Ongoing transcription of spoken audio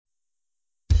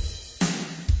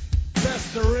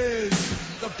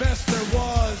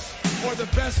or the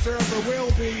best there ever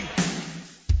will be.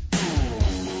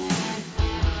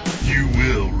 You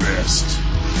will rest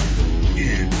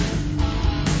in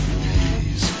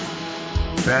peace.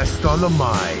 Best on the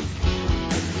Mic,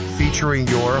 featuring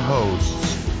your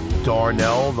hosts,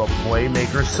 Darnell the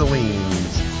Playmaker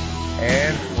Saleens,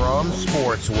 and from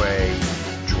Sportsway,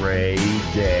 Dre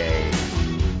Day.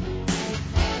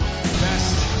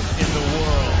 Best in the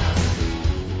world.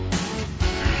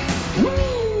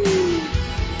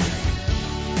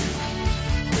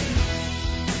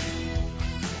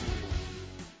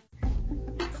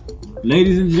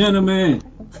 Ladies and gentlemen,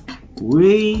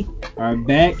 we are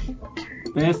back,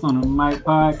 Best on the Mic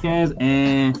podcast,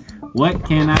 and what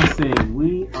can I say?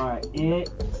 We are at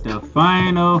the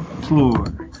final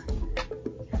floor.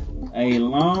 A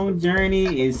long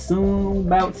journey is soon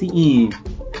about to end.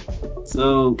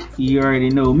 So, you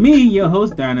already know me, your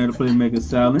host, Darnell the Playmaker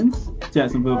Saleens,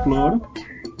 Jacksonville, Florida.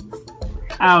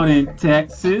 Out in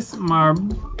Texas, my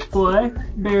boy,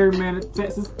 Berryman of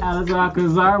Texas, Alex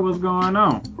Alcazar, what's going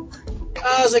on?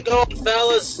 How's it going,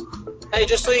 fellas? Hey,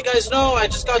 just so you guys know, I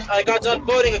got done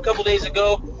voting a couple days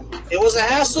ago. It was a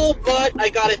hassle, but I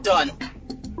got it done.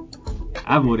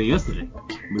 I voted yesterday,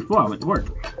 before I went to work.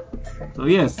 So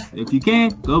yes, if you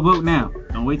can, go vote now.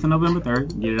 Don't wait till November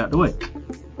 3rd. Get it out the way.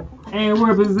 And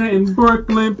representing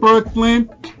Brooklyn,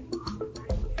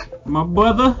 my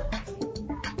brother,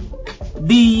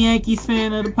 the Yankees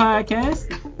fan of the podcast,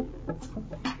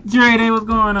 Dre Day, what's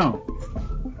going on?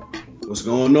 What's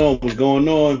going on?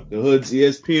 The Hood's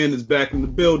ESPN is back in the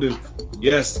building.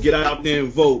 Yes, get out there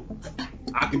and vote.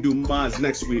 I can do mine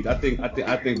next week. I think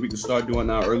we can start doing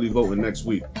our early voting next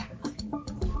week.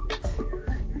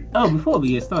 Oh, before we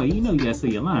get started, you know you gotta say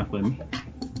your line for me.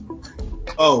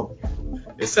 Oh,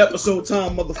 it's episode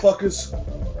time, motherfuckers.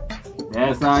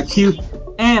 That's our cue.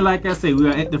 And like I said, we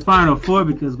are at the Final Four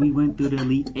because we went through the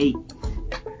Elite Eight.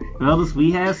 Fellas,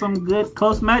 we had some good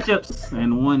close matchups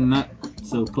and one not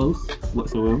so close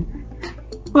whatsoever.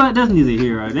 But that's neither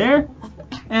here or there.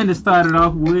 And to start it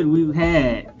off with, we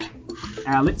had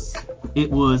Alex.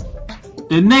 It was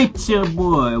the Nature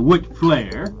Boy Ric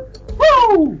Flair.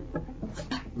 Woo!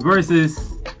 Versus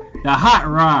the Hot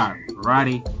Rod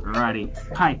Roddy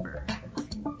Piper.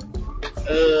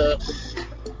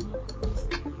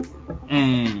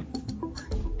 And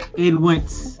it went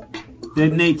the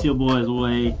Nature Boy's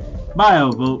way by a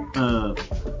vote of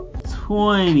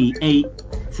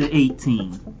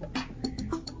 28-18.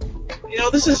 You know,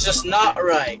 this is just not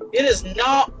right. It is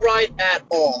not right at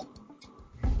all.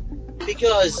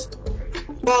 Because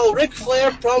while Ric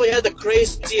Flair probably had the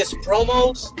craziest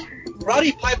promos,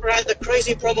 Roddy Piper had the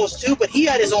crazy promos too, but he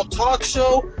had his own talk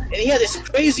show, and he had his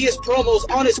craziest promos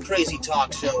on his crazy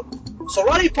talk show. So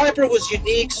Roddy Piper was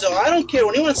unique, so I don't care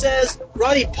when anyone says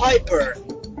Roddy Piper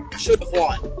should have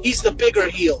won. He's the bigger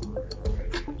heel.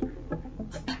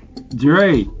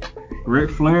 Dre, Ric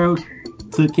Flair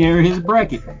took care of his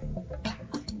bracket.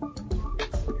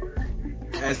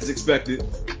 As expected.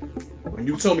 When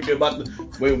you told me about the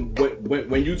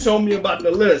when you told me about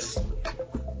the list,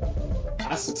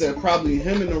 I said probably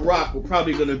him and The Rock were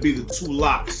probably going to be the two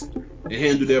locks and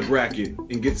handle their bracket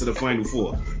and get to the Final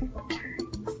Four.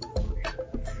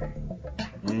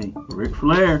 Hey, Ric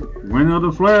Flair, winner of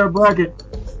the Flair bracket.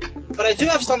 But I do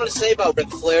have something to say about Ric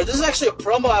Flair. This is actually a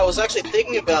promo I was actually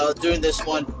thinking about during this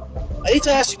one. I need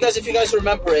to ask you guys if you guys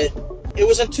remember it. It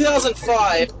was in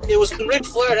 2005. It was when Ric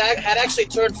Flair had actually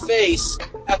turned face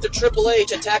after Triple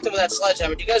H attacked him with that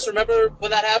sledgehammer. Do you guys remember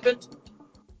when that happened?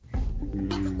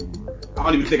 I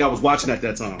don't even think I was watching at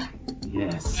that time.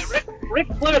 Yes. Ric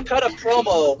Flair cut a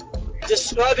promo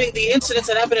describing the incidents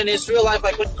that happened in his real life,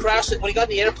 like when he got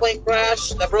in the airplane crash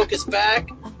that broke his back,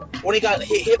 when he got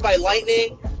hit by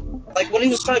lightning, like when he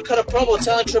was trying to cut a promo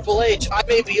telling Triple H, I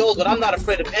may be old, but I'm not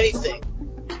afraid of anything.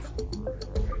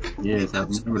 Yes, I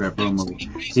remember that promo.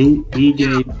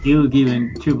 He was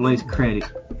giving Triple H credit,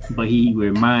 but he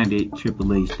reminded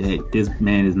Triple H that this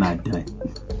man is not done.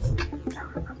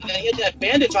 And then he had that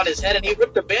bandage on his head, and he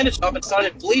ripped the bandage off and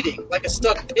started bleeding like a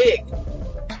stuck pig.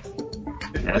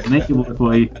 That's Nature Boy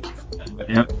for you.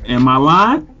 Am I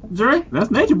lying, Dre?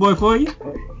 That's Nature Boy for you.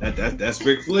 That's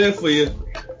Ric Flair for you.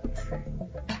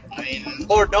 I mean,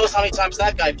 Lord knows how many times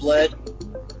that guy bled.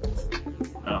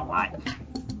 A lot.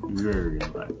 Very a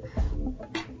lot.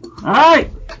 Alright.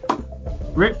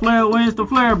 Ric Flair wins the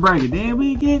Flair bracket. Then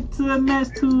we get to match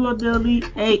 2 of the Elite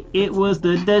 8. It was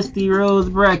the Dusty Rhodes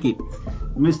bracket.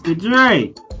 Mr.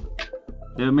 Dre,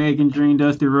 the American Dream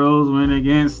Dusty Rhodes went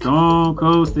against Stone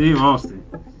Cold Steve Austin.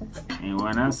 And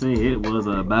when I say it was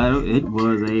a battle, it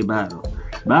was a battle.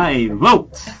 By a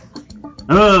vote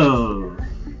of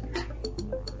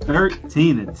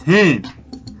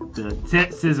 13-10. The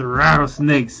Texas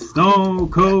Rattlesnakes, Stone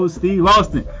Cold Steve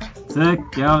Austin,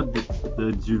 took out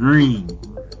the Dream.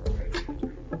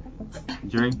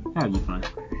 Dre, how you feeling?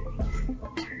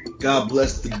 God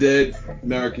bless the dead.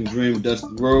 American Dream,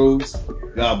 Dusty Rhodes.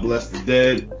 God bless the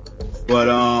dead. But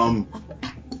I'm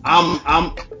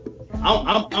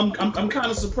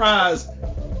kind of surprised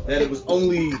that it was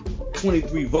only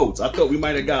 23 votes. I thought we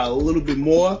might have got a little bit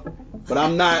more, but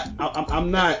I'm not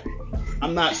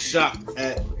shocked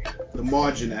at the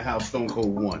margin at how Stone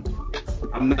Cold won.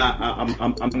 I'm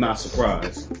not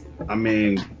surprised. I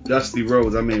mean, Dusty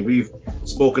Rhodes, I mean, we've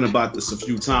spoken about this a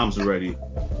few times already.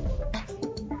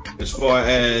 As far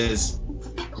as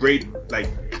great, like,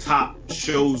 top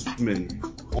showsmen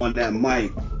on that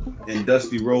mic, and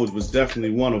Dusty Rhodes was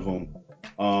definitely one of them.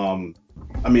 I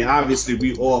mean, obviously,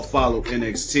 we all follow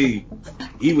NXT.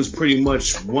 He was pretty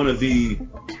much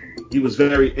he was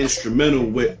very instrumental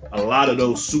with a lot of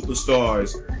those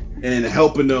superstars and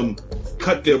helping them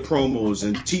cut their promos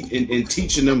and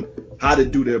teaching them how to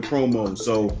do their promos.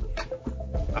 So,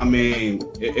 I mean,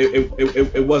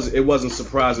 it wasn't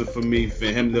surprising for me for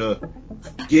him to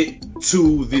get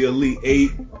to the Elite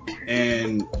Eight.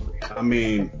 And I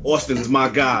mean, Austin's my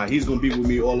guy. He's gonna be with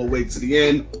me all the way to the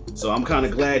end. So I'm kind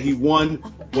of glad he won.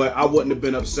 But I wouldn't have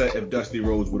been upset if Dusty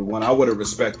Rhodes would have won. I would have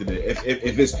respected it.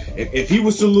 If he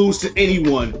was to lose to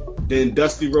anyone, then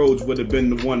Dusty Rhodes would have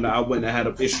been the one that I wouldn't have had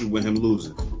an issue with him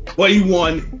losing. But he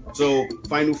won. So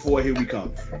Final Four, here we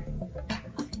come.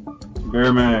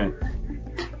 Bearman.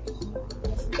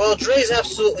 Well, Dre's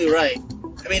absolutely right.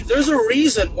 I mean, there's a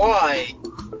reason why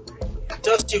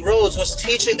Dusty Rhodes was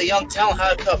teaching the young talent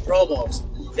how to cut promos.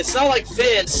 It's not like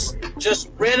Vince just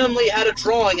randomly had a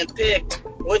drawing and picked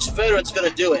which veteran's going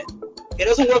to do it. It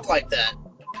doesn't work like that.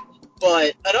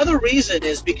 But another reason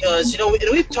is because, and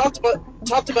we've talked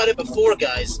about it before,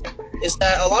 guys, is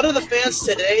that a lot of the fans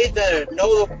today that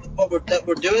know that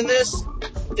we're doing this,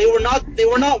 they were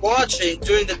not watching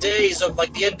during the days of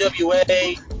like the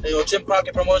NWA, Jim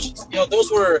Crockett Promotions. Those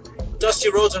were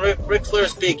Dusty Rhodes and Ric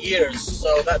Flair's big years.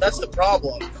 So that's the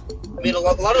problem. I mean, a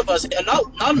lot of us, and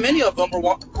not many of them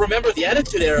remember the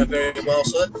Attitude Era very well.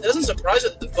 So it doesn't surprise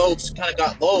it that the votes kind of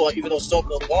got low, even though Stone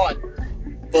Cold won.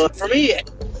 But for me,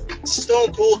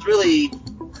 Stone Cold really.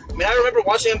 I mean, I remember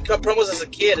watching him cut promos as a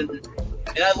kid, and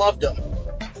I loved him.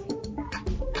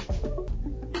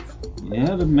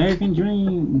 Yeah, the American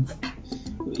Dream.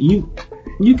 You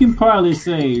can probably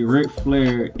say Ric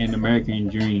Flair and the American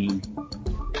Dream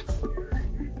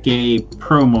gave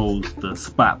promos the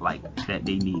spotlight that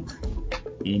they needed.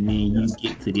 And then you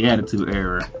get to the Attitude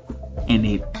Era, and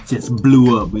it just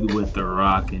blew up with The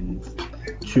Rock and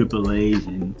Triple H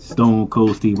and Stone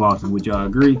Cold Steve Austin. Would y'all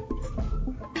agree?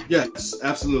 Yes,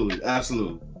 absolutely.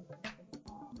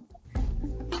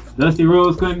 Dusty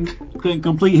Rhodes couldn't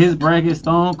complete his bracket.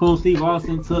 Stone Cold Steve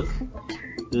Austin took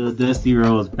the Dusty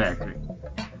Rhodes bracket.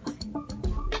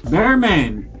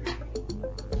 Bearman,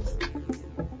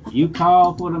 you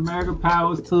called for the American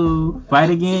Powers to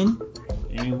fight again,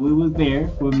 and we was there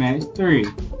with match 3.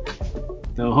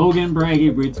 The Hogan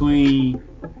bracket between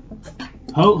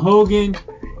Hulk Hogan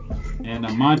and the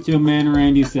Macho Man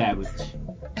Randy Savage.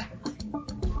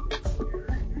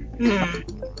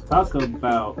 Talk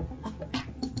about.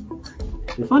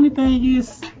 The funny thing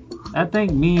is, I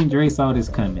think me and Dre saw this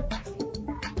coming.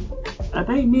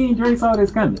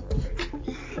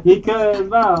 Because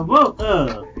vote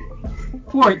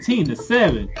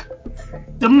 14-7,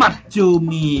 the Macho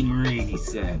Man Randy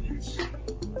Savage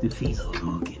defeats Hulk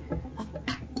Hogan.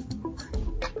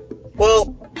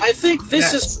 Well, I think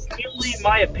this is purely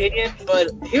my opinion,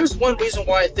 but here's one reason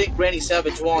why I think Randy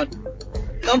Savage won.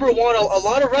 Number one, a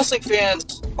lot of wrestling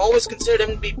fans always considered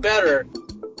him to be better,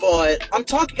 but I'm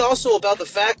talking also about the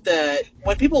fact that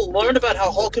when people learned about how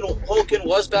Hogan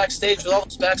was backstage with all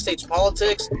his backstage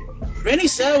politics, Randy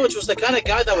Savage was the kind of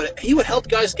guy that would help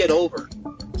guys get over.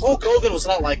 Hulk Hogan was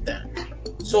not like that.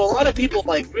 So a lot of people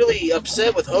really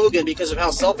upset with Hogan because of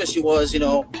how selfish he was. I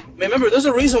mean, remember, there's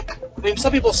a reason. I mean,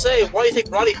 some people say, why do you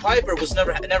think Roddy Piper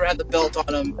never had the belt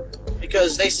on him?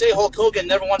 Because they say Hulk Hogan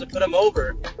never wanted to put him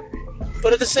over.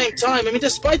 But at the same time, I mean,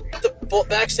 despite the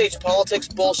backstage politics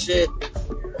bullshit,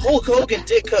 Hulk Hogan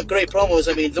did cut great promos.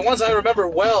 I mean, the ones I remember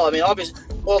well, I mean, obviously,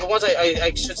 well, the ones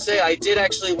I should say I did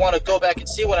actually want to go back and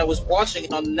see when I was watching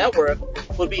it on the network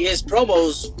would be his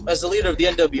promos as the leader of the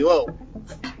NWO.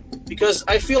 Because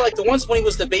I feel like the ones when he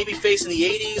was the babyface in the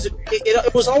 80s,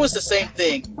 it was always the same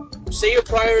thing. Say your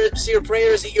prayers,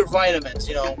 eat your vitamins,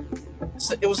 It was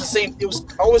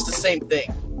always the same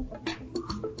thing.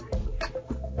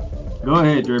 Go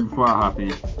ahead, Dre, before I hop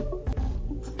in.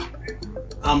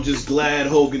 I'm just glad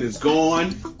Hogan is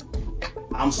gone.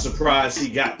 I'm surprised he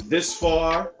got this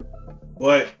far,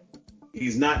 but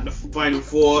he's not in the Final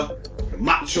Four. The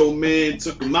Macho Man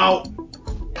took him out.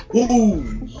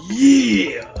 Ooh,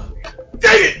 yeah.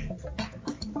 Dang it.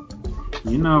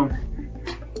 You know,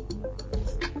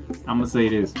 I'm gonna say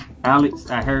this, Alex.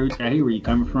 I hear where you're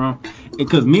coming from,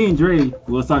 because me and Dre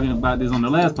was talking about this on the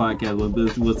last podcast. Where Bill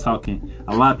was talking.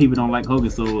 A lot of people don't like Hogan,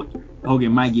 so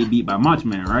Hogan might get beat by Macho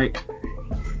Man, right?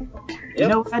 You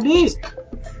know what I did?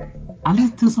 I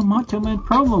listened to some Macho Man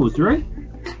promos, Dre.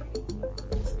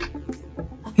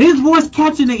 His voice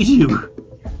captivates you.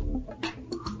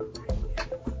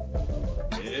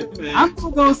 Yeah, man. I'm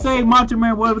not gonna say Macho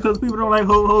Man was because people don't like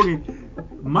Hulk Hogan.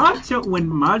 When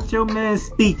Macho Man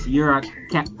speaks, you're a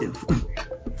captive.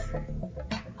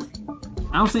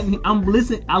 I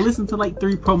listen to like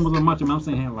 3 promos of Macho Man. I'm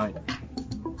saying like,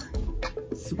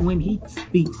 when he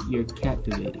speaks, you're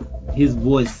captivated. His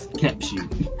voice captures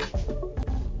you.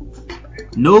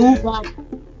 Nobody.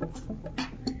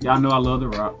 Y'all know I love The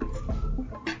Rock.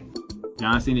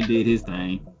 John Cena did his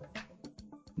thing.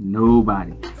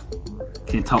 Nobody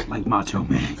can talk like Macho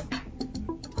Man.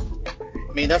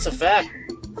 I mean, that's a fact.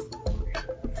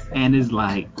 And it's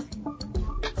like,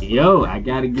 yo, I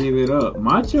gotta give it up.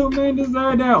 Macho Man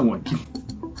deserved that one.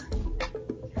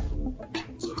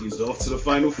 So he's off to the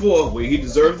Final Four, where he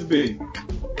deserved to be.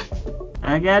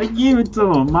 I gotta give it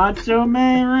to him. Macho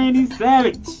Man Randy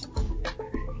Savage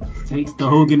takes the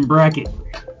Hogan bracket.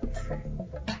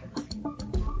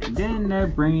 And then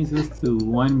that brings us to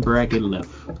one bracket left.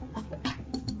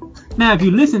 Now, if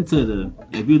you listen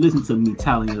to me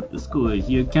tallying up the scores,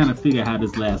 you kind of figure how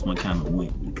this last one kind of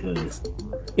went, because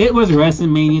it was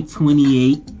WrestleMania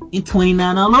 28 and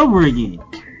 29 all over again.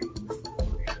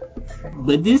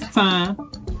 But this time,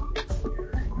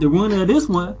 the winner of this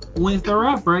one wins the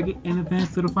Rock bracket and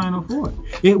advances to the Final Four.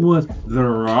 It was The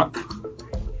Rock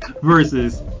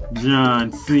versus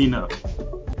John Cena.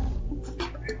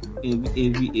 If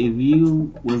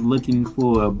you was looking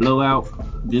for a blowout,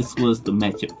 this was the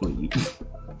matchup for you.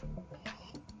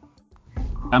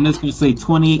 I'm just gonna say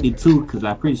 28-2 because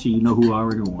I'm pretty sure you know who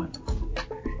already won.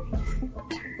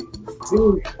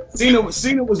 Cena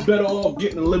was better off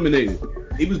getting eliminated.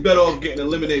 He was better off getting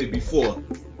eliminated before,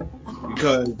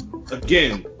 because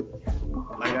again,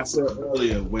 like I said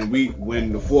earlier,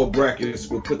 when the 4 brackets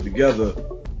were put together,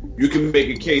 you can make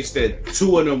a case that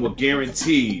 2 of them were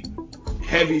guaranteed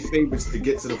heavy favorites to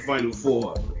get to the Final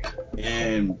Four.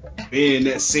 And being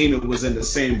that Cena was in the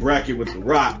same bracket with The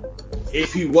Rock,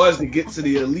 if he was to get to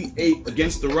the Elite 8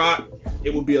 against The Rock,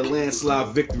 it would be a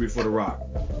landslide victory for The Rock.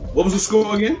 What was the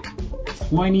score again?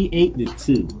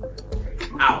 28-2.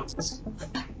 Ouch.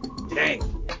 Dang.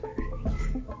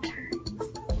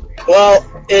 Well,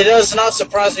 it does not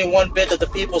surprise me one bit that the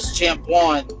People's Champ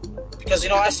won, because,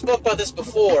 I spoke about this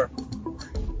before.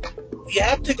 You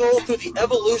have to go through the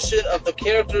evolution of the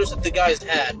characters that the guys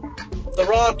had. The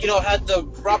Rock, had the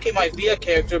Rocky Maivia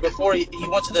character before he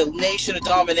went to the Nation of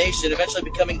Domination, eventually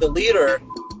becoming the leader.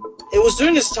 It was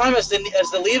during his time as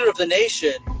the leader of the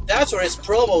nation, that's where his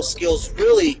promo skills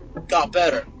really got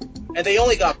better. And they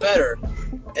only got better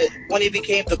when he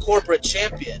became the corporate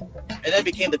champion, and then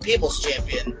became the People's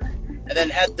Champion, and then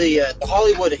had the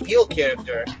Hollywood heel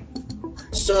character.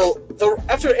 So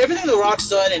after everything The Rock's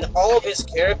done and all of his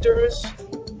characters,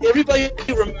 everybody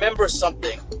remembers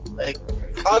something. Like,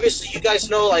 obviously, you guys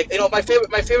know, my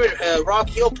favorite Rock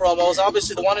heel promo is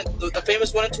obviously the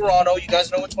famous one in Toronto. You guys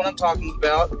know which one I'm talking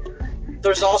about.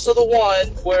 There's also the one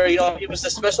where, he was the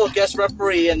special guest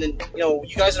referee, and then,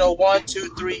 you guys know 1, 2,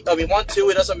 3. 1, 2.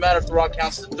 It doesn't matter if The Rock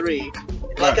counts to 3.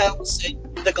 Like Right. I was saying,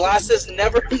 the glasses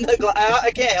never.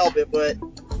 I can't help it, but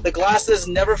the glasses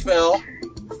never fell.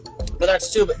 But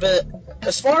that's too. But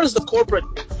as far as the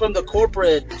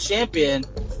corporate champion,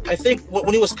 I think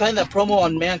when he was cutting that promo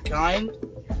on Mankind,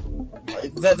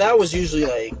 that was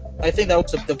usually I think that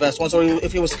was the best one. So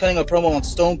if he was cutting a promo on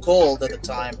Stone Cold at the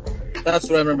time, that's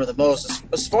what I remember the most.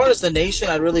 As far as the Nation,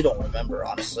 I really don't remember,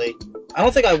 honestly. I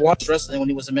don't think I watched wrestling when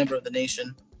he was a member of the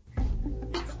Nation.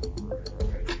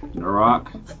 The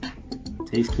Rock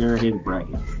takes care of his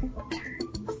bracket.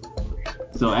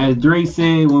 So as Dre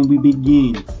said when we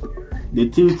begin, the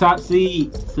 2 top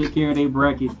seeds took care of their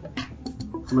bracket.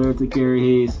 Flair took care of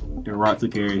his. The Rock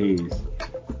took care of his.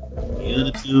 The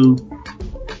other 2,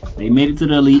 they made it to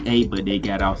the Elite 8, but they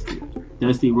got ousted.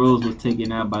 Dusty Rhodes was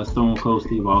taken out by Stone Cold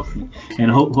Steve Austin,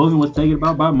 and Hogan was taken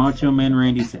out by Macho Man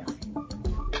Randy Savage.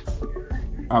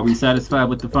 Are we satisfied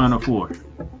with the Final Four?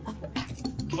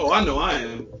 Oh, I know I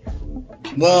am.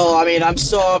 Well, I mean, I'm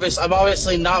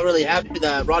obviously not really happy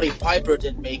that Roddy Piper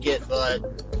didn't make it,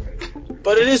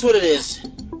 but it is what it is.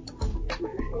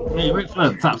 Hey, Ric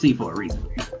Flair's the top seed for a reason.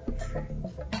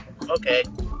 Okay.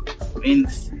 I mean,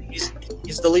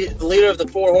 he's the leader of the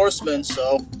Four Horsemen,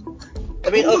 so. I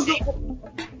mean, okay.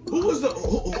 Who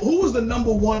was the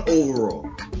number one overall?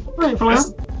 Ric Flair.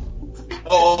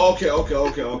 Okay.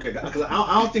 Because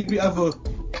I don't think we ever.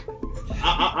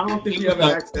 I don't think we ever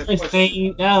asked that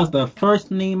question. That was the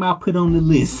first name I put on the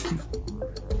list.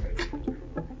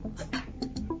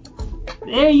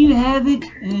 There you have it.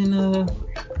 And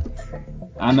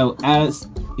I know Alex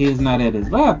is not at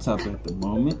his laptop at the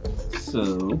moment,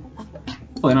 so.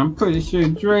 But I'm pretty sure,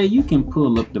 Dre, you can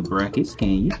pull up the brackets,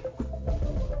 can you?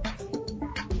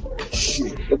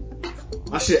 Shit.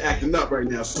 My shit acting up right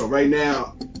now. So right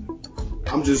now,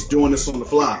 I'm just doing this on the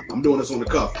fly. I'm doing this on the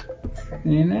cuff.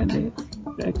 And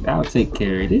I'll take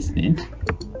care of this then.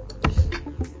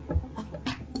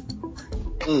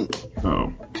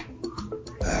 So,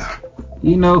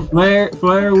 you know,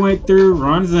 Flair went through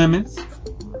Ron Simmons,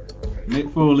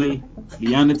 Mick Foley,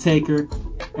 The Undertaker,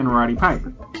 and Roddy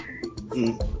Piper.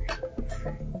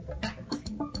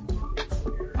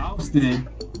 Austin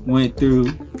went through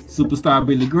Superstar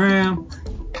Billy Graham.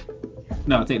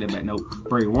 No, take that back. No,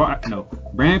 Bray Wyatt. No,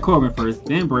 Baron Corbin first,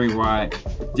 then Bray Wyatt,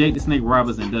 Jake the Snake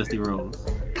Roberts, and Dusty Rhodes.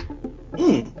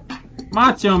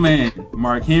 Macho Man,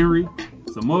 Mark Henry,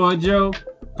 Samoa Joe,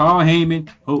 Paul Heyman,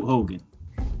 Hulk Hogan.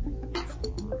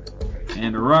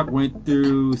 And The Rock went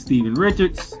through Steven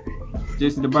Richards,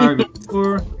 Jason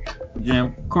DeBarger,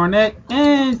 Jim Cornette,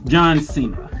 and John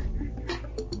Cena.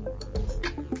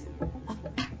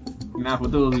 Now, for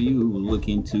those of you who are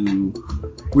looking to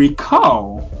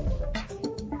recall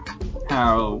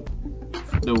how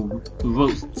the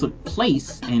votes took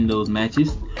place in those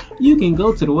matches, you can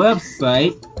go to the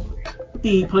website,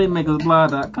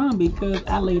 theplaymakersblog.com, because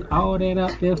I laid all that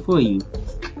out there for you.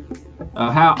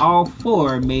 How all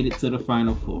four made it to the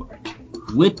final four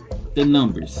with the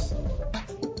numbers.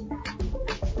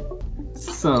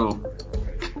 So,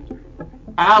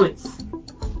 Alex,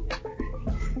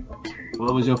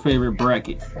 what was your favorite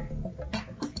bracket?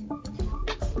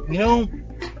 You know,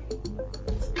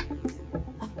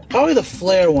 probably the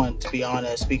Flair one, to be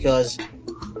honest, because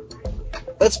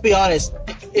let's be honest,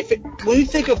 when you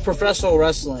think of professional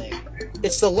wrestling,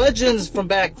 it's the legends from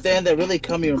back then that really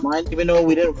come to your mind, even though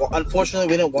unfortunately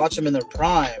we didn't watch them in their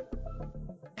prime.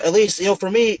 At least, you know,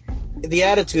 for me, the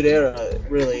Attitude Era,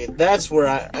 really, that's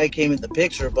where I came in the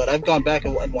picture, but I've gone back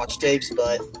and watched tapes,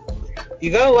 but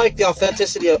you gotta like the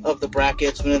authenticity of the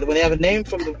brackets when they have a name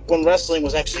from when wrestling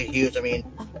was actually huge. I mean,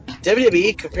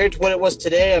 WWE compared to what it was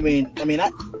today,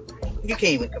 you can't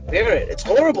even compare it. It's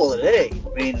horrible today.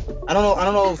 I mean, I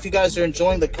don't know if you guys are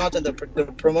enjoying the content they're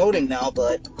promoting now,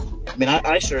 but I mean,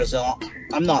 I sure as hell,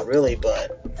 I'm not really,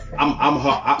 but I'm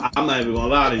not even gonna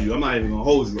lie to you. I'm not even gonna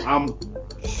hold you. I'm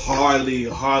hardly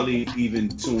even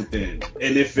tuned in.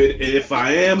 And if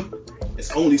I am,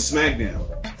 it's only SmackDown.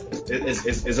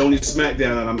 It's only SmackDown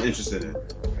that I'm interested in.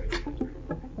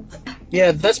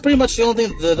 yeah, that's pretty much the only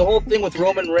thing. The whole thing with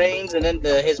Roman Reigns and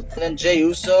then Jey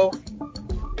Uso.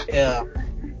 Yeah.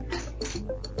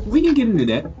 We can get into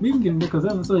that. Because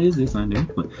that's so is this Sunday.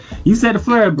 But you said the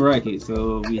Flair bracket,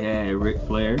 so we had Ric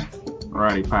Flair,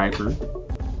 Roddy Piper,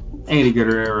 Eddie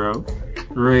Guerrero,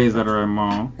 Razor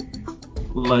Ramon,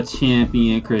 La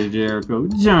Champion Chris Jericho,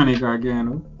 Johnny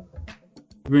Gargano,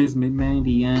 Vince McMahon,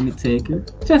 The Undertaker,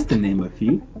 just to name a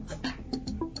few.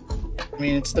 I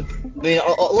mean,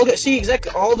 see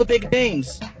exactly all the big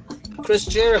names: Chris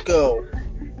Jericho,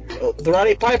 the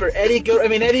Roddy Piper, Eddie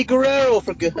Guerrero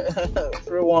for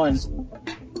for one.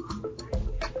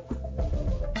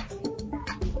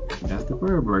 That's the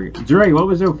Flair bracket. Dre, what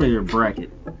was your favorite bracket?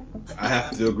 I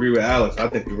have to agree with Alex. I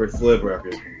think the Ric Flair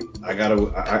bracket. I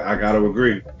gotta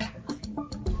agree.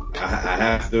 I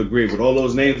have to agree with all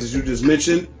those names that you just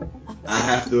mentioned. I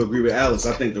have to agree with Alex.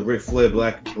 I think the Ric Flair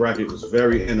bracket was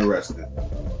very interesting.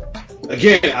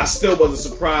 Again, I still wasn't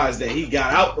surprised that he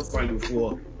got out the Final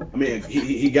Four. I mean,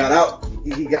 he got out.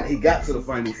 He got to the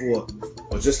Final Four.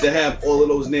 But just to have all of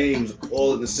those names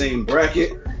all in the same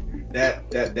bracket,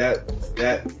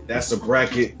 that's a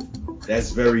bracket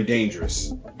that's very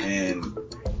dangerous. And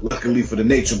luckily for the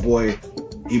Nature Boy,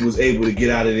 he was able to get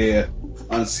out of there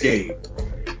unscathed.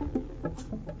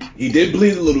 He did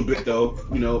bleed a little bit though.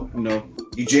 You know,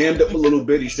 he jammed up a little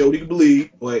bit. He showed he could bleed,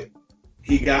 but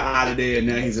he got out of there and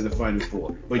now he's in the Final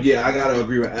Four. But yeah, I gotta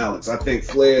agree with Alex. I think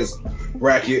Flair's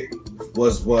bracket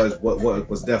was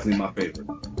definitely my favorite.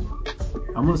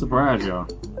 I'm gonna surprise y'all.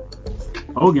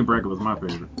 Hogan bracket was my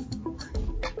favorite.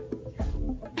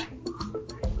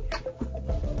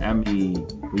 I mean,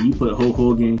 when you put Hulk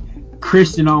Hogan,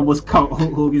 Christian almost caught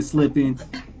Hulk Hogan slipping,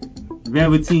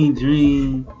 Velveteen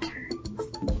Dream,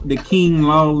 the King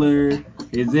Lawler,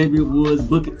 Xavier Woods,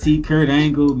 Booker T, Kurt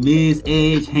Angle, Miz,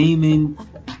 Edge, Heyman,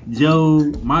 Joe,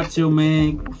 Macho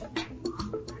Man.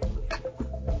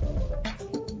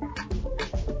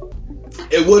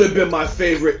 It would have been my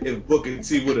favorite if Booker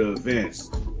T would have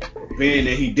advanced. But being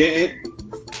that he didn't,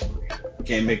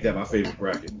 can't make that my favorite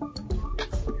bracket.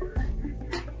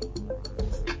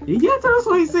 He got to the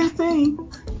Sweet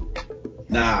 16.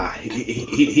 Nah,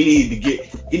 he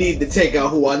needed to take out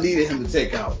who I needed him to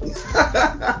take out.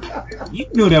 You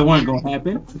knew that wasn't gonna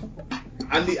happen.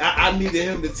 I needed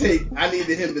him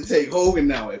to take Hogan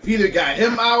now. If he'd have got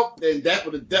him out, then that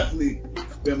would have definitely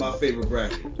been my favorite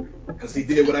bracket. Because he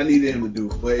did what I needed him to do,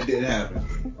 but it didn't happen.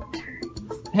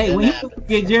 Hey, when you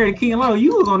get Jerry King Lawler,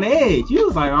 you was on the edge. You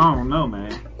was like, I don't know,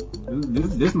 man.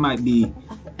 This might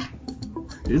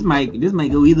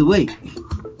go either way.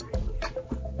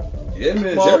 Yeah,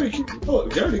 man. Well,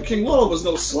 Jerry King Lawler was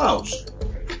no slouch.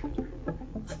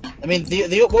 I mean,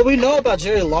 what we know about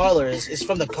Jerry Lawler is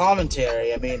from the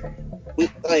commentary. I mean,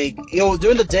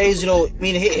 during the days,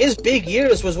 his big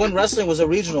years was when wrestling was a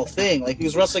regional thing. Like, he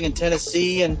was wrestling in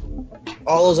Tennessee and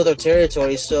all those other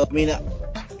territories. So, I mean,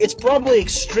 it's probably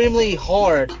extremely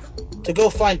hard to go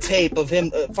find tape of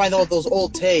him, find all those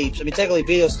old tapes. I mean, technically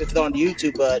videos if they're on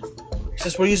YouTube, but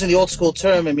since we're using the old school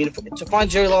term, I mean, to find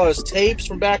Jerry Lawler's tapes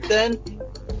from back then,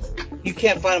 you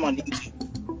can't find them on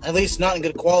YouTube. At least not in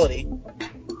good quality.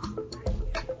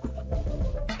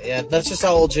 Yeah, that's just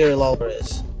how old Jerry Lawler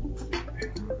is.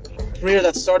 Career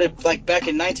that started like back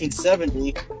in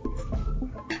 1970.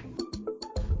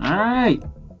 All right.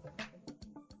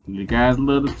 You guys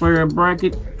love the fair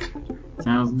bracket?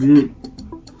 Sounds good.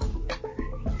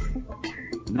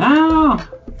 Now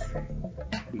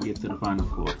we get to the final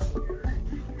four.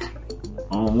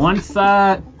 On one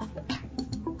side,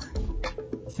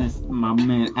 since my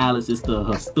man Alex is the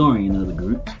historian of the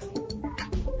group,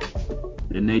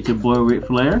 the Nature Boy Ric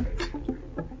Flair,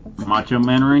 Macho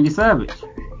Man Randy Savage.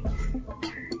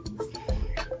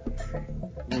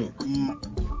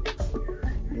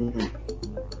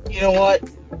 You know what?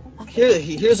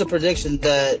 Here's a prediction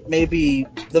that may be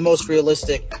the most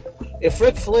realistic. If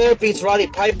Ric Flair beats Roddy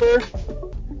Piper,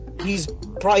 he's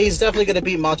definitely going to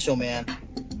beat Macho Man.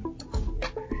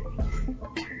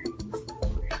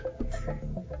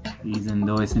 He's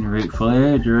endorsing Ric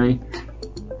Flair, Dre.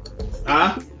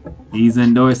 Huh? He's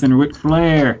endorsing Ric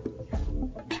Flair.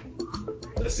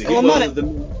 Let's see. He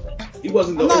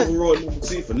wasn't the overall number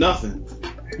C for nothing.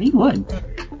 He wasn't.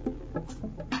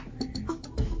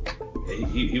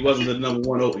 He wasn't the number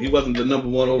one. He wasn't the number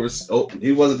one over.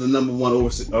 He wasn't the number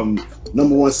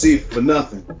one seed for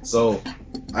nothing. So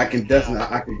I can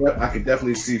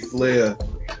definitely see Flair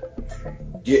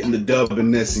getting the dub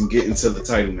in this and getting to the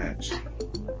title match.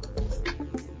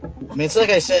 I mean, it's like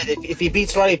I said, if he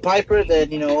beats Roddy Piper,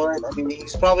 then you know what? I mean,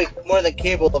 he's probably more than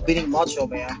capable of beating Macho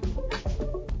Man.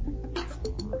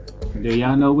 Do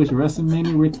y'all know which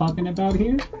WrestleMania we're talking about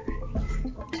here?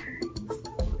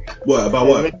 What about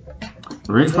what?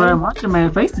 Ric Flair and Macho Man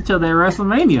faced each other at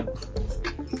WrestleMania.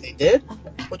 They did?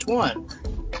 Which one?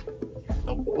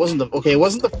 It wasn't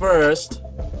the first.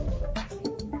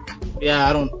 Yeah,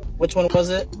 I don't. Which one was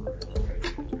it?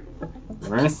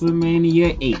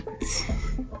 WrestleMania 8.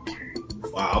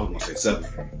 Wow, I was gonna say 7.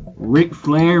 Ric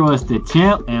Flair was the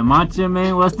champ and Macho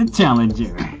Man was the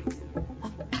challenger.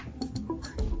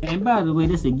 And by the way,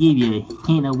 this will give you a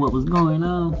hint of what was going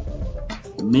on.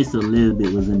 Miss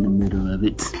Elizabeth was in the middle of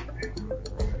it.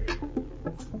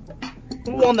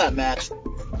 Who won that match?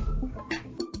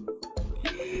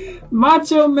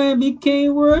 Macho Man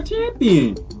became world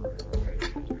champion.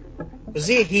 Was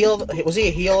he a heel? Was he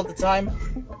a heel at the time?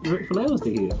 Ric Flair was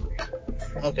the heel.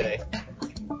 Okay.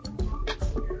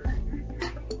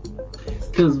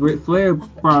 Because Ric Flair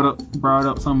brought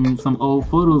up some old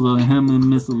photos of him and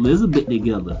Miss Elizabeth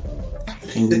together,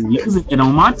 and was using it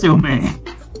on Macho Man.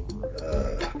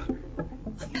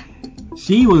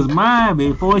 She was mine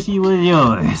before she was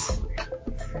yours.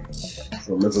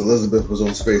 So Miss Elizabeth was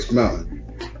on Space Mountain.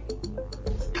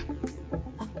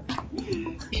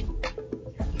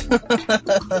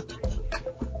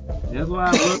 That's why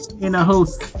I love being a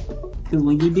host. Because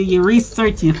when you do your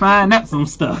research, you find out some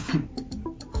stuff.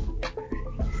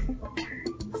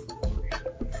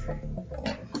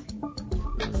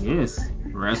 Yes,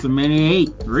 WrestleMania 8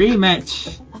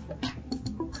 rematch,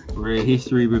 where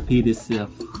history repeat itself.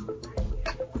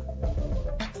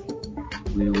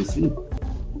 We will see.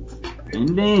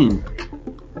 And then,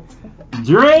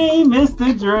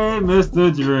 Mr.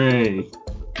 Dre.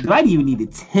 Do I even need to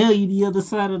tell you the other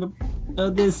side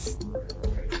of this?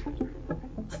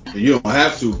 You don't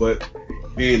have to, but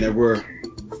being that we're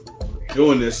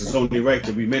doing this, it's only right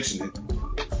that we mention it.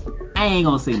 I ain't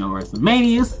gonna say no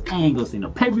WrestleManias. I ain't gonna say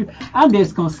no pay-per-view. I'm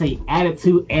just gonna say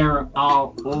Attitude Era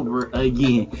all over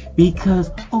again. Because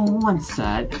on one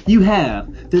side, you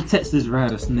have the Texas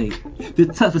Rattlesnake, the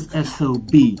toughest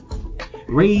SOB,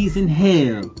 Raising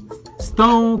Hell,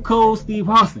 Stone Cold Steve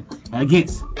Austin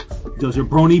against the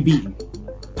jabroni beating,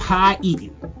 pie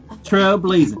eating,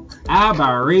 trailblazing,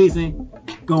 eyebrow raising,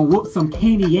 gonna whoop some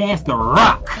candy ass The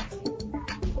Rock.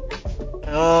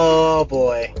 Oh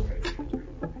boy.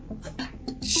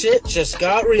 Shit just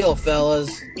got real,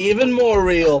 fellas. Even more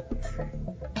real.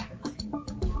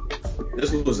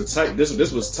 This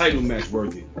was title match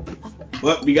worthy.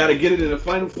 But we gotta get it in the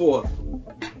final four.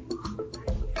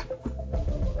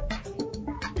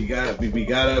 We gotta get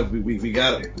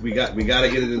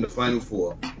it in the final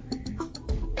four.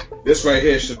 This right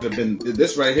here should have been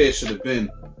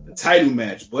the title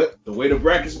match, but the way the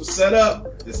brackets were set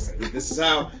up, this is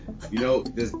how,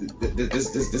 this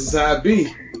is how it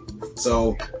be.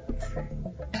 So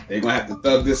they're gonna have to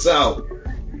thug this out.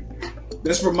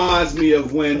 This reminds me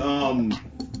of when I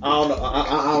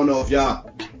don't know if y'all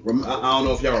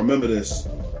remember this.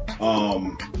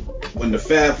 When the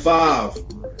Fab Five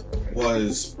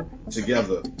was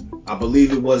together, I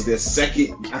believe it was their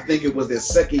second. I think it was their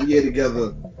second year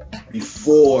together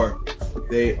before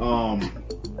they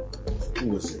who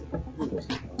was it? Who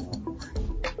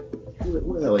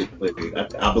the hell they played?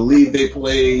 I believe they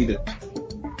played.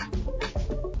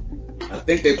 I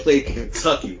think they played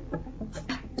Kentucky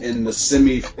in the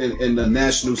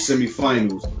national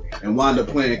semifinals and wound up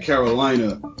playing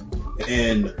Carolina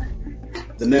in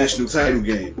the national title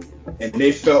game. And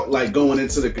they felt like going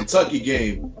into the Kentucky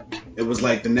game, it was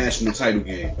like the national title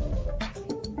game.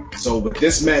 So with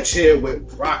this match here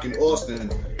with Rock and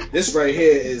Austin, this right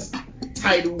here is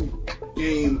title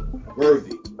game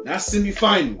worthy. Not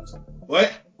semifinals,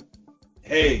 but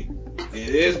hey,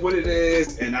 it is what it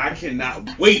is, and I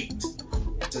cannot wait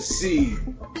to see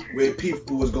where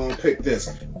people is gonna pick this.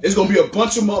 There's gonna be a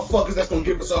bunch of motherfuckers that's gonna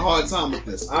give us a hard time with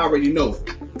this. I already know it.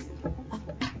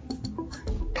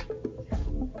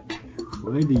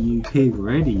 Where do you pick?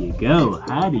 Where do you go?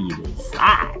 How do you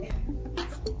decide?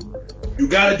 You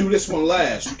gotta do this one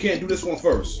last. You can't do this one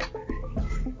first.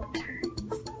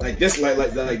 Like this,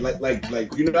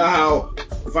 like you know how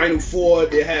Final Four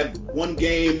they have one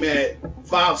game at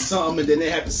 5 something, and then they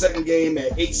have the second game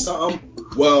at 8 something.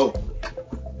 Well,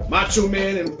 Macho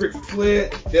Man and Ric Flair,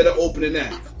 they're the opening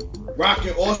act. Rock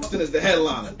and Austin is the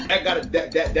headliner. That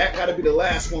gotta be the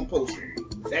last one posted.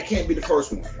 That can't be the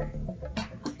first one.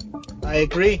 I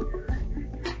agree.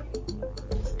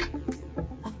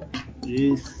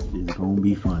 This is gonna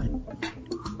be fun.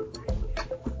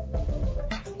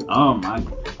 Oh my!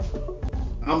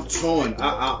 I'm torn.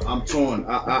 I'm torn.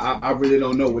 I really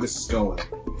don't know where this is going.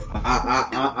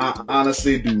 I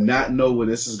honestly do not know where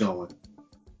this is going.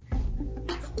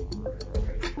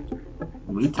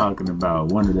 We talking about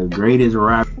one of the greatest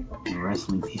rivalries in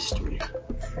wrestling history.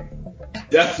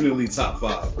 Definitely top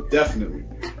 5. Definitely.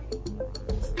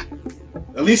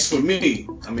 At least for me.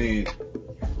 I mean,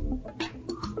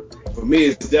 for me,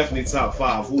 it's definitely top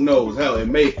 5. Who knows? Hell,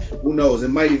 who knows? It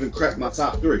might even crack my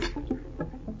top 3.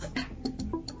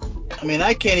 I mean,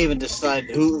 I can't even decide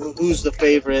who's the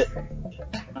favorite.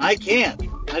 I can't.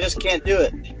 I just can't do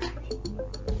it.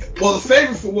 Well,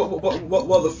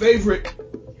 the favorite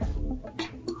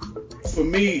for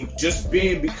me, just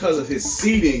being because of his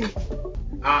seeding,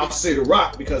 I'll say The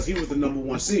Rock because he was the number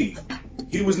 1 seed.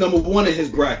 He was number 1 in his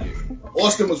bracket.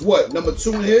 Austin was what? Number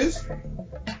 2 in his?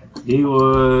 He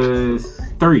was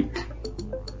 3.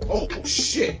 Oh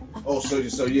shit. Oh,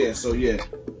 so yeah.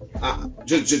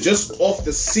 Just off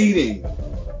the seeding,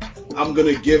 I'm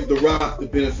gonna give The Rock the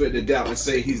benefit of the doubt and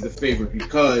say he's the favorite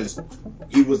because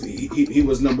he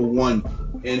was number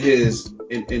 1 in his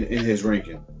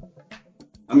ranking.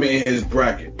 I mean, in his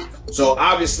bracket. So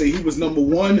obviously he was number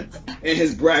 1 in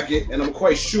his bracket, and I'm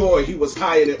quite sure he was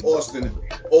higher than Austin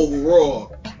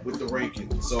overall with the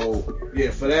ranking. So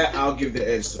yeah, for that I'll give the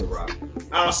edge to The Rock.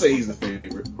 I'll say he's the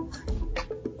favorite.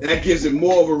 That gives it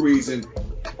more of a reason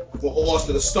for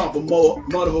Austin to stomp a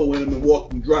mud hole in him and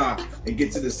walk him dry and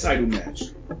get to this title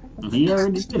match. He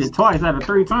already did it twice out of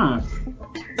 3 times.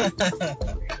 That's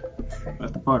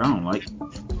the part I don't like.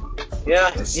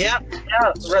 Yeah.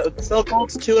 Stone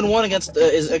Cold's 2-1 against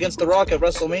The Rock at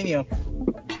WrestleMania.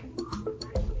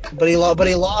 But he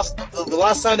lost the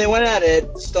last time they went at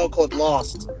it. Stone Cold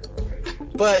lost.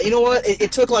 But you know what?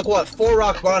 It took 4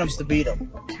 rock bottoms to beat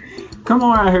him. Come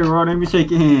on out here, Rod. Let me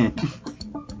shake your hand.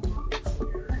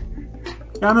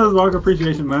 I know it's Rock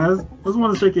Appreciation, man. I just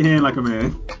want to shake your hand like a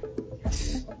man.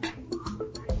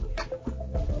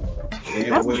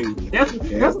 Can't wait. That's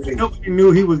Can't wait. when he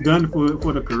knew he was done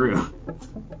for the career.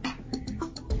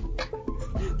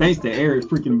 Thanks to Eric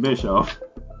freaking Bischoff.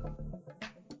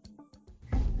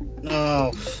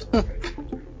 No.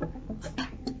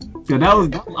 So that was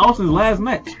Austin's last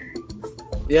match.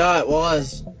 Yeah, it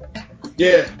was.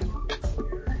 Yeah.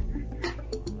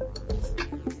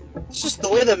 It's just the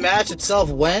way the match itself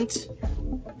went.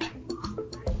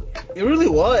 It really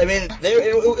was. I mean,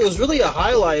 it was really a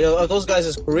highlight of those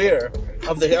guys' career,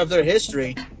 of their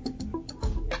history.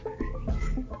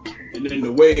 And then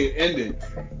the way it ended,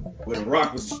 where The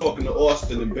Rock was talking to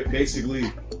Austin and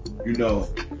basically,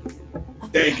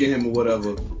 thanking him or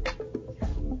whatever.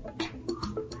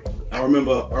 I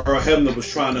remember Earl Hebner was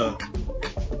trying to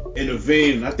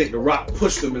intervene, and I think The Rock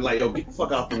pushed him and like, yo, get the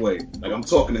fuck out the way. Like, I'm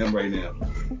talking to him right now.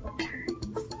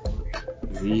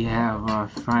 We have our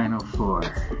final four.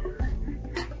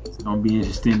 It's gonna be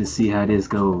interesting to see how this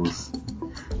goes.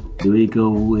 Do we go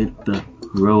with the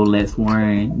Rolex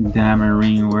wearing, diamond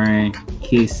ring wearing,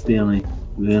 kiss stealing,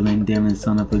 villain Dylan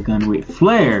son of a gun with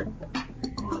Flair?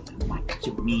 Or the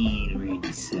Macho Man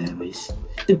Randy Savage,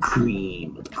 the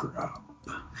cream of the crop.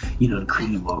 The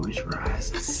cream always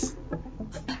rises.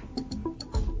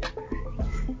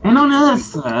 And on the other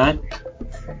side,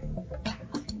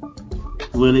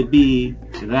 will it be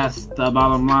that's the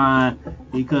bottom line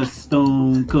because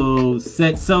Stone Cold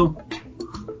said so?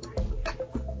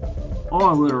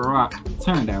 Or will The Rock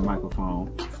turn that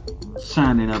microphone,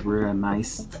 shine it up real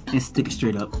nice, and stick it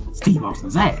straight up Steve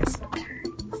Austin's ass?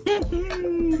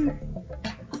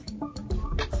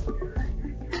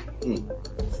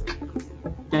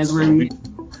 That's where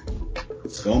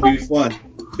it's gonna be fun.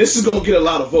 This is gonna get a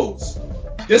lot of votes.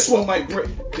 This one might break.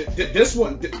 This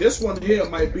one here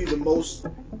might be the most.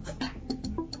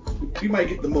 We might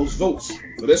get the most votes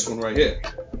for this one right here.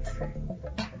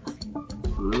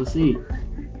 We'll see.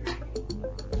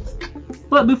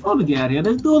 But before we get out of here,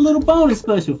 let's do a little bonus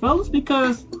special, fellas,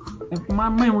 because if my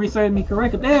memory serves me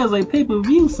correct, there's a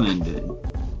pay-per-view Sunday.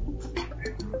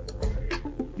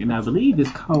 And I believe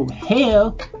it's called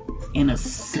Hell in a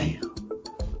Cell.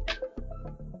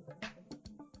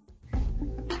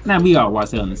 Now, we all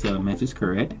watch Hell in a Cell matches,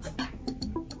 correct?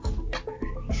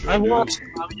 Sure I've do. watched.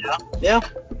 Yeah.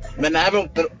 I mean, I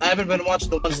haven't been watching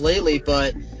the ones lately,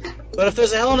 but if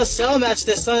there's a Hell in a Cell match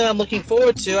this Sunday I'm looking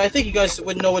forward to, I think you guys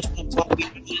would know which one I'm talking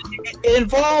about. It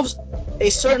involves a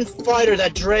certain fighter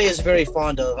that Dre is very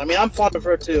fond of. I mean, I'm fond of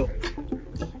her too.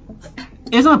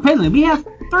 It's unapparently we have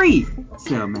 3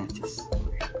 cell matches.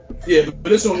 Yeah,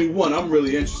 but it's only one I'm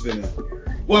really interested in.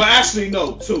 Well, actually,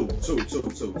 no, two.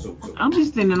 I'm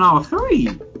interested in all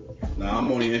 3. Nah,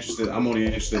 I'm only interested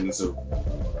in 2.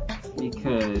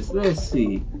 Because let's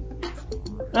see.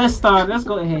 Let's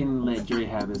go ahead and let Dre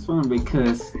have his fun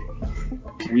because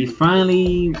we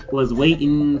finally was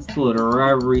waiting for the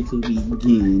rivalry to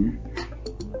begin,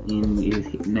 and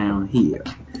it's now here.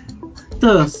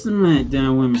 The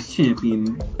SmackDown Women's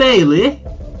Champion Bayley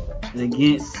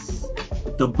against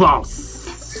the boss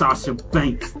Sasha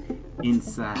Banks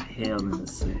inside Hell in a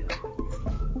Cell.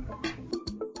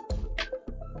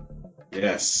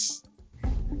 Yes.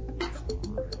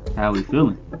 How we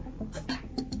feeling?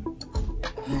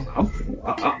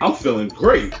 I'm feeling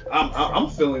great. I'm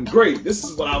feeling great. This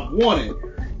is what I wanted.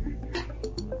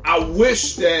 I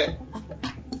wish that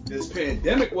this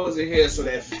pandemic wasn't here so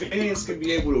that fans can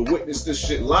be able to witness this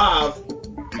shit live.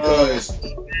 Because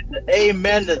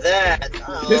amen to that.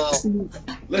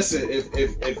 Listen,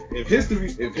 if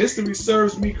history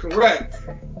serves me correct,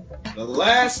 the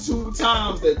last 2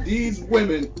 times that these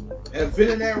women have been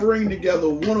in that ring together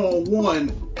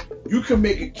one-on-one, you can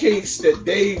make a case that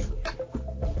they've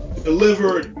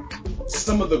delivered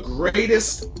some of the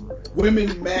greatest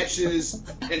women matches.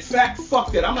 In fact,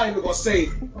 fuck that. I'm not even going to say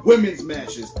women's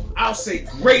matches. I'll say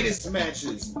greatest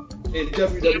matches in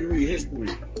WWE history.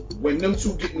 When them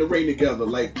two get in the ring together,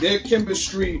 like their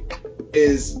chemistry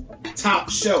is top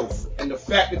shelf. And the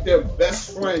fact that they're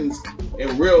best friends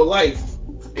in real life,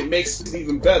 it makes it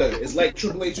even better. It's like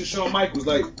Triple H and Shawn Michaels,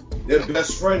 like they're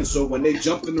best friends. So when they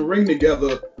jumped in the ring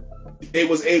together, they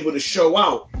was able to show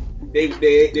out.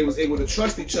 They was able to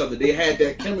trust each other. They had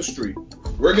that chemistry.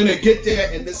 We're gonna get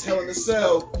there in this Hell in a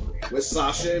Cell with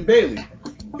Sasha and Bayley.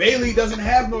 Bayley doesn't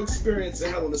have no experience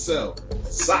in Hell in a Cell.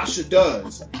 Sasha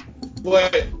does.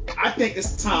 But I think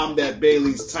it's time that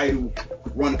Bayley's title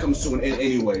run comes to an end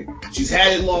anyway. She's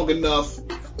had it long enough.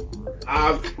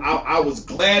 I was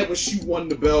glad when she won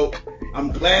the belt.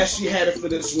 I'm glad she had it for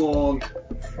this long.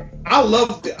 I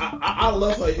loved it. I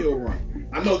love her heel run.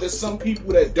 I know there's some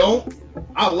people that don't.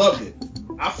 I loved it.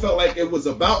 I felt like it was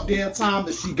about damn time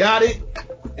that she got it,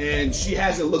 and she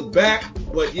hasn't looked back.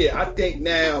 But yeah, I think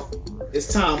now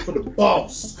it's time for the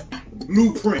boss, the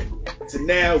blueprint, to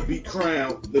now be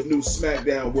crowned the new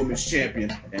SmackDown Women's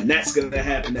Champion, and that's gonna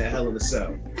happen at Hell in a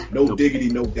Cell. No diggity,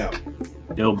 no doubt.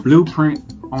 The blueprint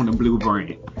on the blue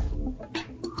brand.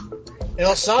 You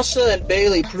know, Sasha and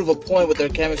Bayley prove a point with their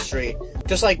chemistry,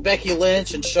 just like Becky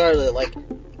Lynch and Charlotte. Like,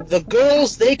 the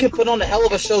girls, they can put on a hell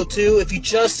of a show too if you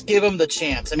just give them the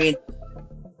chance. I mean,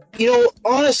 you know,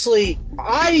 honestly,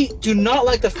 I do not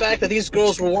like the fact that these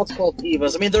girls were once called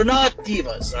divas. I mean, they're not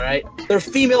divas, alright? They're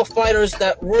female fighters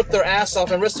that work their ass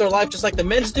off and risk their life just like the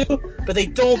men's do, but they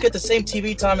don't get the same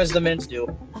TV time as the men's do.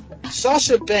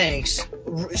 Sasha Banks,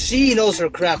 she knows her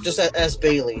crap just as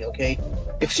Bayley, okay?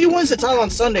 If she wins the title on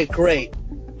Sunday, great.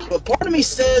 But part of me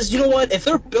says, you know what? If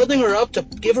they're building her up to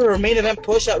give her main event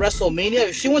push at WrestleMania,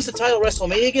 if she wins the title at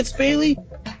WrestleMania against Bayley,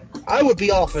 I would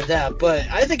be all for that. But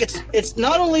I think it's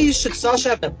not only should Sasha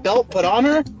have the belt put on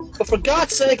her, but for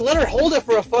God's sake, let her hold it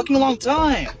for a fucking long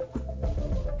time.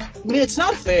 I mean, it's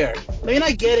not fair. I mean,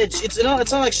 I get it. It's not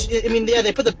like I mean, yeah,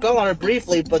 they put the belt on her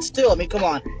briefly, but still, I mean, come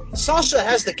on. Sasha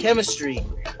has the chemistry.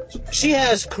 She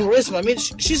has charisma. I mean,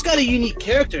 she's got a unique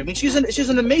character. I mean, she's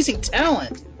an amazing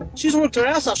talent. She's worked her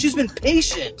ass off. She's been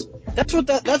patient. That's what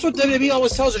WWE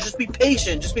always tells her. Just be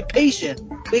patient. Just be patient.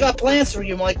 We got plans for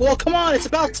you. I'm like, well, come on. It's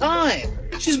about time.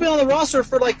 She's been on the roster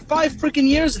for like 5 freaking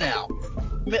years now.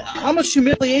 I mean, how much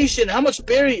humiliation, how much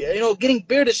getting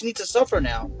buried does she need to suffer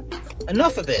now?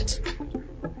 Enough of it.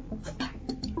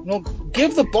 You know,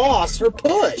 give the boss her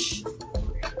push.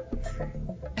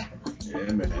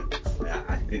 Yeah, man.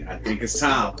 I think it's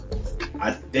time.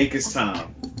 I think it's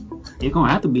time. It's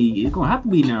gonna have to be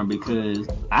now because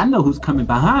I know who's coming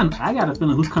behind. I got a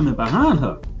feeling who's coming behind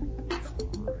her.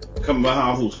 Coming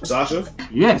behind who? Sasha?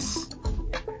 Yes.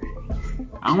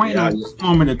 I'm waiting on this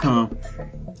moment to come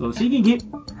so she can get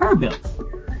her belt.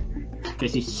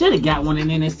 Because she should have got one in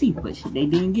NXT, but they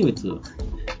didn't give it to her.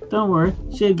 Don't worry,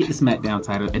 she'll get the SmackDown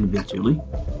title eventually.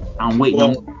 I'm waiting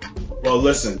on. Well,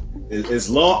 listen. As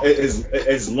long as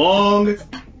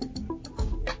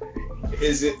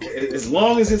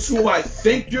it's who I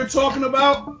think you're talking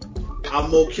about,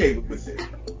 I'm okay with it.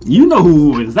 You know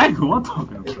who exactly who I'm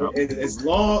talking about. As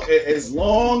long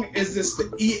as it's the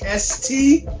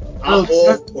EST, I'm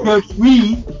all for it.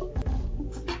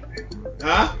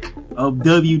 Huh? Of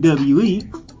WWE.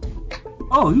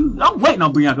 Oh, I'm waiting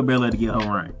on Bianca Belair to get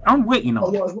her reign. I'm waiting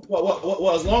on it.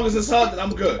 Well, as long as it's her, then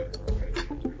I'm good.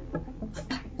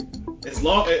 As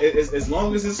long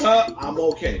as it's her, I'm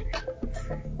okay.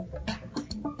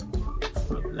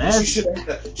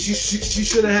 She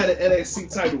should have had an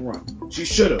NXT title run. She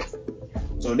should have.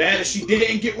 So now that she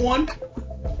didn't get one,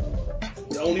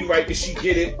 it's only right that she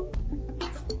get it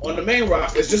on the main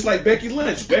roster. It's just like Becky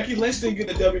Lynch. Becky Lynch didn't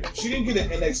get she didn't get an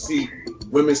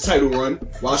NXT women's title run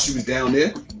while she was down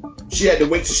there. She had to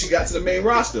wait till she got to the main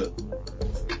roster.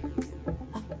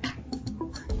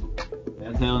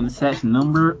 That's Hell in a Cell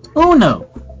number uno.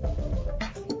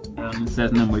 Hell in a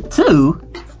Cell number 2.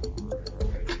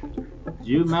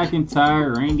 Drew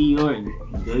McIntyre, Randy Orton,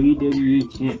 WWE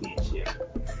Championship.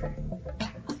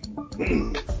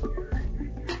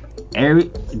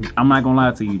 I'm not gonna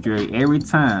lie to you, Dre. Every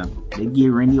time they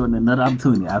give Randy Orton another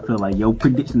opportunity, I feel like your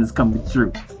prediction is coming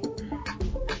true.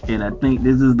 And I think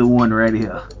this is the one right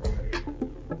here.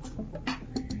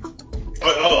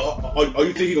 Oh,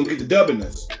 you think he's gonna get the dub in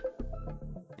this?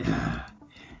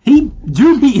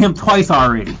 Drew beat him twice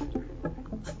already.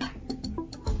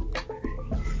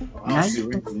 I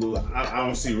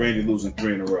don't see Randy losing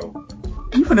 3 in a row.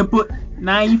 You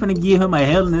finna give him a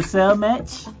Hell in a Cell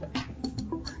match?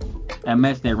 A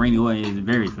match that Randy Orton is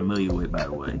very familiar with, by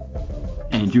the way.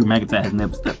 And Drew McIntyre has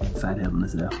never stepped inside Hell in a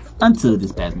Cell until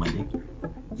this past Monday.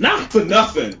 Not for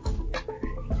nothing.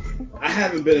 I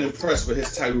haven't been impressed with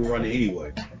his title run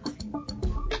anyway.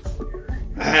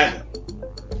 I haven't.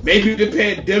 Maybe the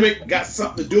pandemic got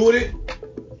something to do with it,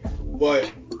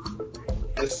 but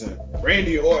listen,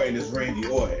 Randy Orton is Randy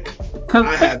Orton.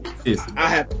 I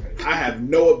have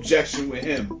no objection with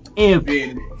him being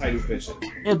in the title picture.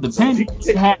 If the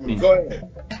pandemic happened, go ahead.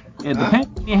 If the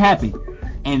pandemic happened,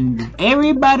 and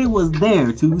everybody was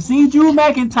there to see Drew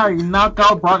McIntyre knock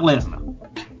out Brock Lesnar,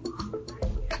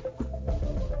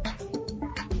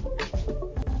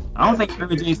 I don't think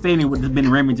Raymond James Stadium would have been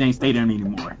Raymond James Stadium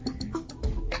anymore.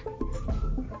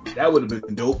 That would have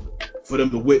been dope for them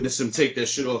to witness him take that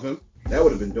shit off him. That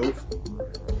would have been dope.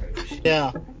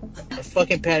 Yeah, the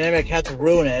fucking pandemic had to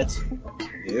ruin it.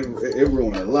 Yeah, it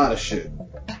ruined a lot of shit.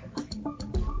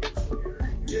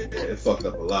 Yeah, it fucked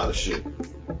up a lot of shit.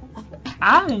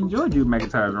 I enjoyed Drew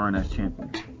McIntyre's run as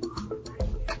champion.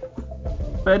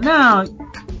 But now,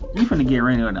 You finna get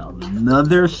Randy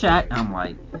another shot? I'm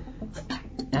like,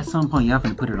 at some point, y'all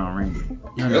finna put it on Randy.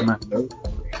 You know what I'm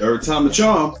Third time the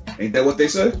charm. Ain't that what they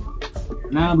say?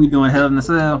 Now we doing Hell in a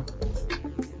Cell.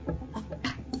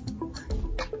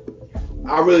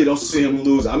 I really don't see him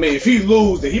lose. I mean, if he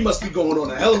lose, then he must be going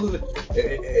on a hell of a.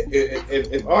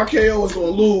 If RKO is going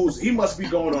to lose, he must be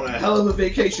going on a hell of a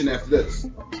vacation after this.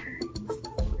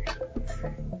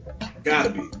 Gotta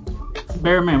be.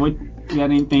 Bearman, what you got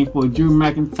anything for Drew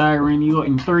McIntyre, Randy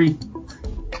Orton 3?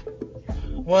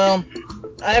 Well,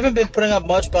 I haven't been putting up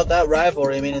much about that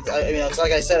rivalry. I mean, it's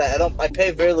like I said, I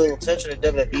pay very little attention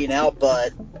to WWE now.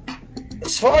 But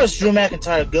as far as Drew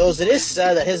McIntyre goes, it is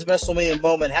sad that his WrestleMania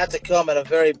moment had to come at a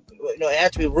very, it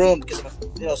had to be ruined because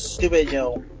of stupid,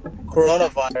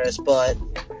 coronavirus. But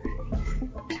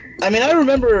I mean, I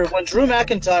remember when Drew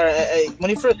McIntyre, when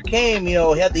he first came, he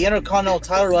had the Intercontinental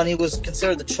title run. He was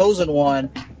considered the chosen one,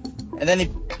 and then he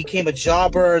became a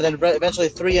jobber. Then eventually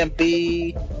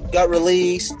 3MB got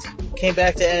released, came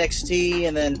back to NXT,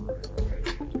 and then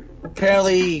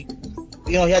apparently,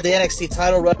 he had the NXT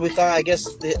title run. We thought, I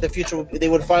guess, the future they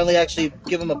would finally actually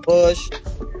give him a push.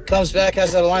 Comes back,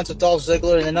 has that alliance with Dolph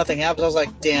Ziggler, and then nothing happens. I was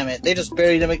like, damn it, they just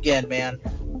buried him again, man.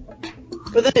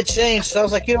 But then it changed, so I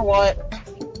was like, you know what?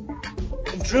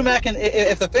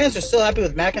 If the fans are still happy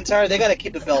with McIntyre, they got to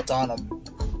keep the belt on him.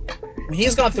 I mean,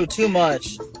 he's gone through too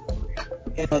much,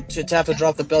 to have to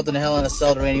drop the belt in Hell in a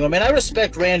Cell to Randy. I mean, I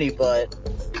respect Randy,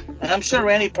 and I'm sure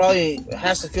Randy probably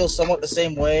has to feel somewhat the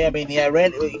same way. I mean, yeah,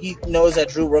 Randy, he knows that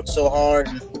Drew worked so hard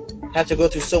and had to go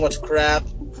through so much crap,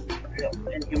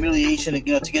 and humiliation, to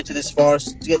get to this far.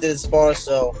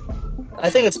 So I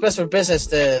think it's best for business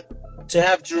to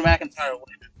have Drew McIntyre win.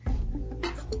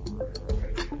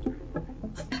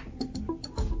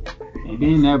 And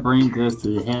then that brings us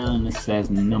to Hell in a Cell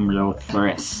numero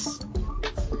 3.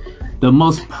 The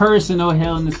most personal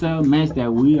Hell in a Cell match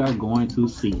that we are going to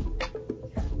see.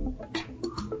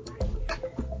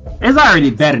 It's already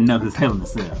bad enough as Hell in a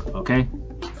Cell, okay?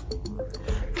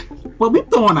 But we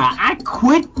throwing a I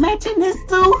Quit match in this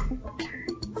too?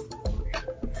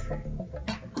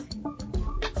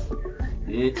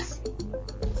 It's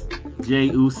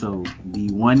Jey Uso, the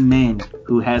one man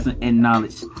who hasn't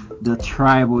acknowledged the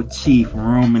tribal chief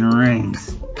Roman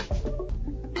Reigns.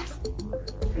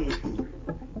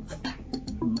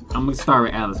 I'm gonna start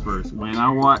with Alice first. When I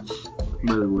watched,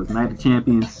 whether it was Night of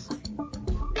Champions,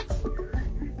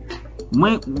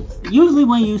 usually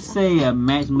when you say a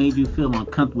match made you feel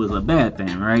uncomfortable is a bad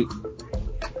thing, right?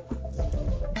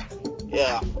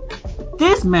 Yeah.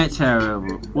 This match,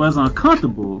 however, was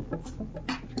uncomfortable,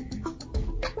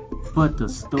 but the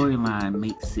storyline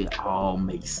makes it all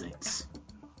make sense.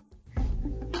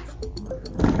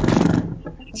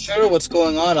 Sure, what's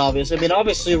going on? Obviously, I mean,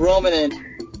 obviously Roman and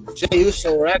Jey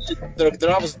Uso were actually they're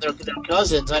obviously they're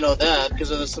cousins. I know that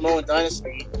because of the Samoan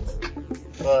dynasty.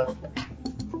 But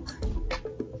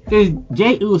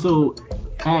Jey Uso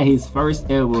had his first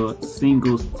ever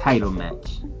singles title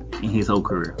match in his whole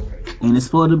career, and it's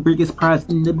for the biggest prize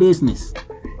in the business.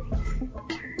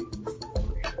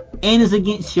 And it's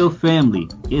against your family.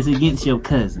 It's against your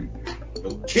cousin.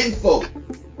 Your kinfolk.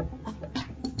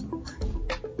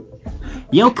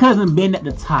 Your cousin been at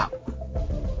the top.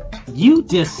 You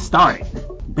just started,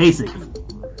 basically.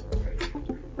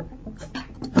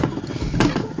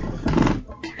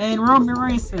 And Roman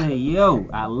Reigns said, yo,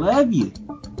 I love you.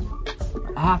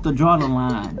 I have to draw the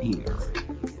line here.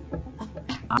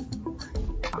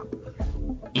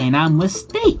 And I must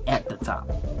stay at the top.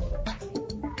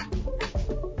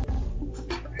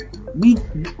 We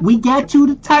got you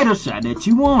the title shot that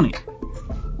you wanted,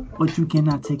 but you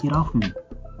cannot take it off me.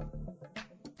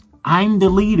 I'm the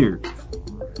leader.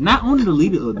 Not only the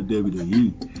leader of the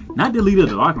WWE, not the leader of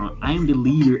the locker room, I am the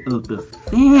leader of the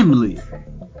family.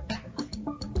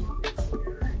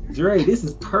 Dre, this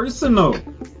is personal.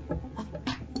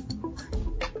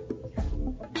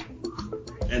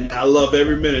 And I love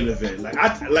every minute of it.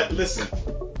 Listen.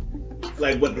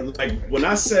 When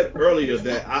I said earlier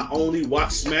that I only watch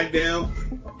SmackDown,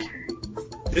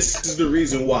 this is the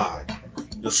reason why.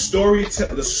 The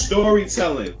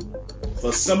storytelling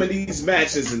for some of these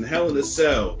matches in Hell in a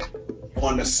Cell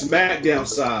on the SmackDown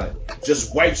side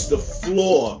just wipes the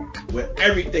floor with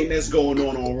everything that's going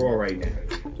on Raw right now.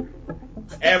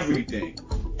 Everything.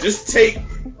 Just take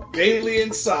Bayley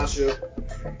and Sasha,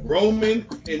 Roman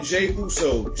and Jey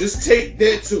Uso. Just take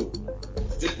their two.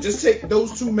 Just take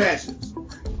those two matches.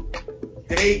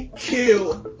 They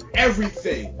kill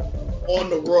everything on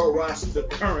the Raw roster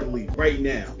currently, right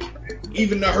now.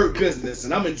 Even the Hurt Business,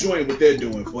 and I'm enjoying what they're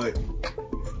doing. But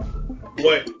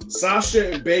what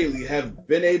Sasha and Bayley have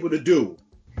been able to do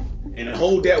and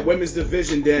hold that women's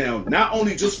division down, not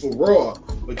only just for Raw,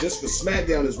 but just for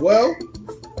SmackDown as well.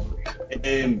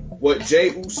 And what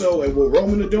Jey Uso and what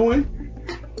Roman are doing,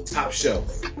 top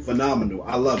shelf, phenomenal.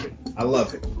 I love it. I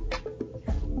love it.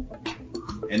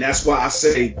 And that's why I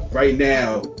say right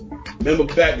now, remember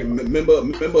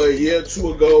a year or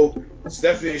two ago,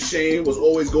 Stephanie and Shane was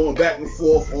always going back and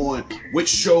forth on which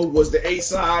show was the A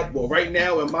side. Well, right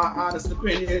now, in my honest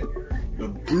opinion, the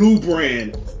Blue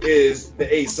brand is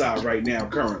the A side right now,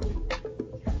 currently.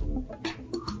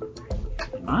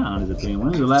 In my honest opinion,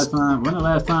 when the last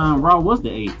time Raw was the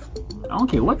A? I don't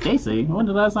care what they say. When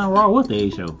the last time Raw was the A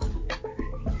show?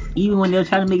 Even when they're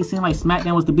trying to make it seem like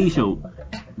SmackDown was the B show.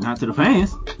 Not to the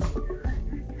fans.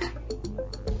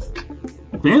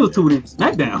 The fans were tuning in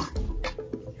SmackDown.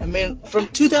 I mean, from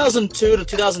 2002 to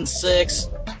 2006,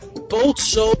 both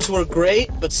shows were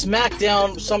great, but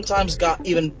SmackDown sometimes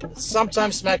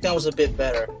SmackDown was a bit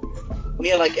better. We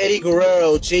had like Eddie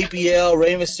Guerrero, JBL,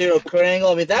 Rey Mysterio, Kurt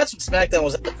Angle. I mean, that's when SmackDown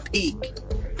was at the peak.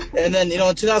 And then,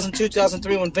 in 2002,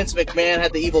 2003, when Vince McMahon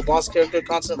had the evil boss character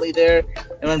constantly there,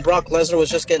 and when Brock Lesnar was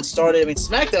just getting started, I mean,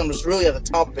 SmackDown was really at the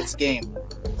top of its game.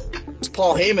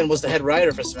 Paul Heyman was the head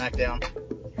writer for SmackDown.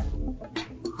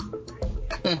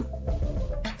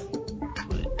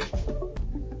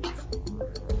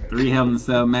 Three Hell in a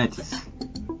Cell matches.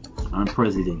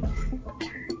 Unprecedented.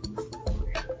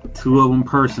 Two of them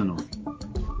personal.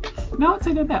 No, I'll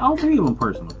take that back. All three of them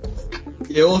personal.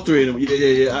 Yeah, all three of them.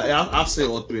 Yeah. I'll say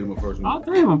all three of them are personal. All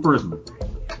three of them personal.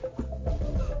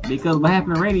 Because what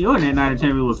happened to Randy Orton that night of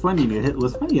Champion was funny. It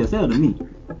was funny as hell to me.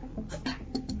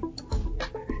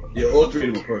 Yeah, all three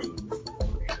of them are personal.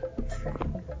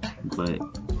 But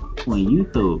when you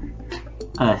throw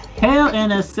a Hell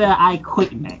in a Cell I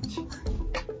Quit match,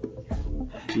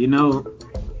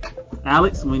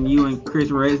 Alex, when you and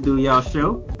Chris Reyes do y'all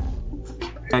show,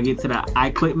 I get to the I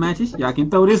Quit matches, y'all can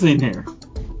throw this in there.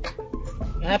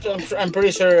 I'm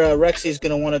pretty sure Rexy's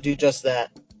gonna want to do just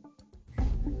that.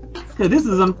 Cause this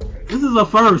is a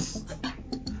first,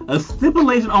 a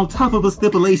stipulation on top of a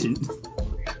stipulation.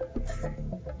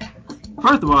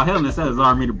 First of all, Hell in a Cell is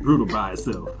already brutal by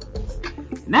itself.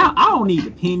 Now I don't need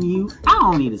to pin you, I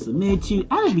don't need to submit you,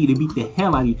 I just need to beat the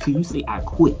hell out of you till you say I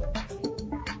quit.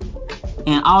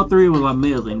 And all three of us are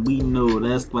males, and we know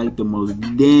that's like the most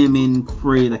damning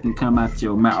phrase that can come out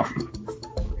your mouth.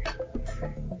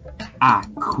 I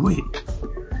quit.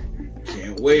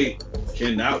 Can't wait.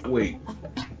 Cannot wait.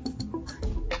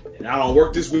 And I don't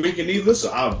work this weekend either,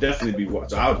 so I'll definitely be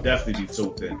watching. I'll definitely be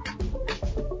tuned in.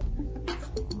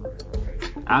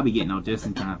 I'll be getting out just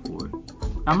in time for it.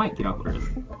 I might get off early.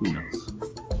 Who knows?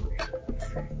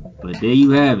 But there you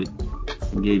have it.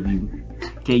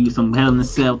 Gave you some Hell in a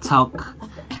Cell talk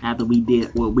after we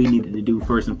did what we needed to do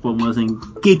first and foremost and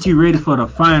get you ready for the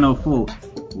Final Four.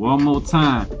 One more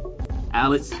time.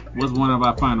 Alex, what's one of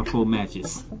our Final Four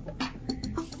matches?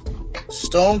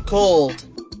 Stone Cold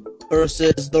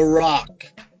versus The Rock.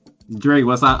 Dre,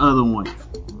 what's our other one?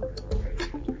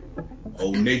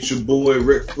 Old Nature Boy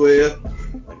Ric Flair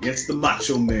against the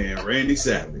Macho Man Randy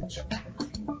Savage.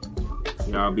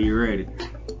 Y'all be ready.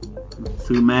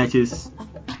 Two matches.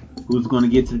 Who's going to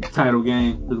get to the title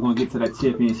game? Who's going to get to that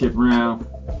championship round?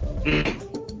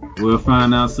 We'll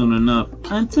find out soon enough.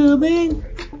 Until then,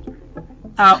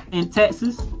 out in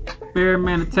Texas,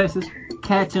 Fairman of Texas,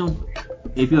 catch him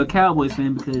if you're a Cowboys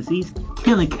fan because he's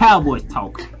killing Cowboys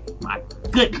talk. My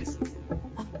goodness.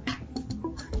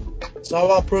 It's all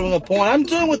about proving a point. I'm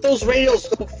doing what those radios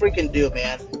so freaking do,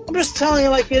 man. I'm just telling you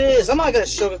like it is. I'm not gonna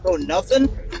sugarcoat nothing.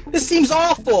 This seems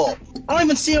awful. I don't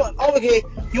even see it. Oh, okay.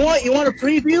 You want a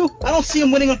preview? I don't see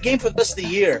him winning a game for the rest of the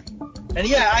year. And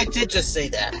yeah, I did just say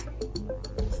that.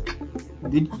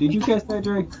 Did you catch that,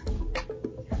 Dre?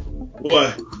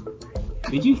 What?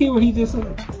 Did you hear what he just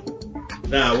said?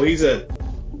 Nah, what he said?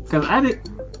 Cause I did.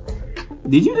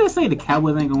 Did you just say the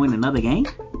Cowboys ain't gonna win another game?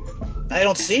 I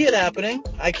don't see it happening.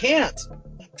 I can't.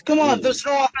 Come on, there's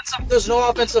no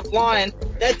offensive line.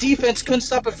 That defense couldn't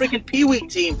stop a freaking Pee-wee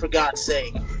team, for God's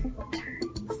sake.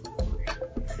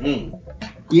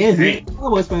 Yes, hey.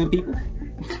 Cowboys fan people.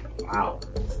 Wow.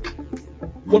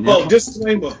 Well,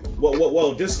 disclaimer.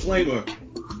 Well, disclaimer.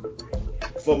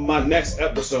 For my next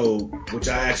episode, which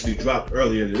I actually dropped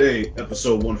earlier today,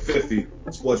 episode 150,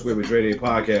 Sportswear with Dre Day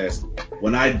podcast.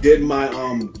 When I did my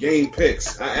game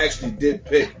picks, I actually did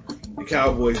pick the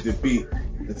Cowboys to beat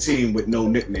the team with no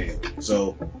nickname.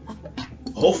 So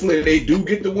hopefully they do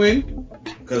get the win,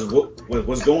 because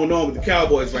what's going on with the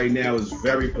Cowboys right now is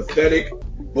very pathetic.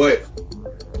 But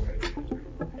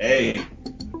hey,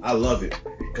 I love it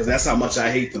because that's how much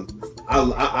I hate them.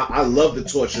 I love the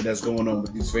torture that's going on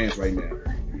with these fans right now.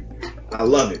 I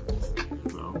love it.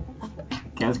 So,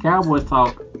 Cats Cowboys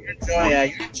talk. You're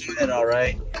enjoying it, all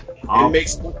right.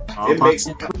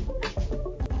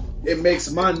 It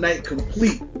makes my night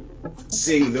complete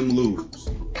seeing them lose.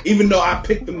 Even though I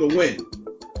picked them to win.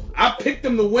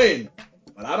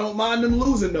 But I don't mind them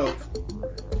losing though.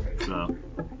 So,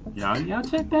 y'all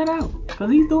check that out. Cause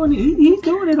he's doing it. He's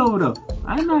doing it over there.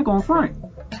 I'm not gonna front.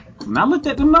 When I looked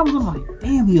at the numbers, I'm like,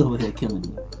 damn, he over here killing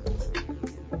me.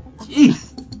 Jeez.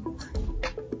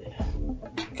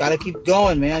 Gotta keep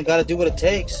going, man. Gotta do what it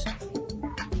takes.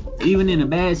 Even in a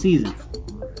bad season.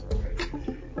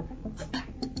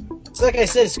 It's like I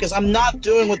said, it's because I'm not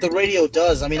doing what the radio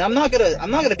does. I mean, I'm not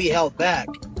gonna be held back.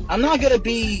 I'm not gonna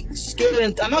be scared,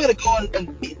 and I'm not gonna go and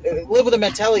live with a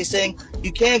mentality saying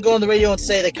you can't go on the radio and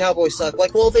say the Cowboys suck.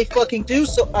 Like, well, they fucking do.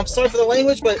 So I'm sorry for the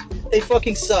language, but they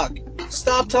fucking suck.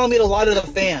 Stop telling me to lie to the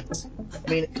fans. I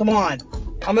mean, come on.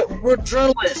 We're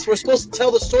journalists. We're supposed to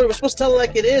tell the story. We're supposed to tell it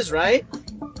like it is, right?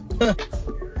 There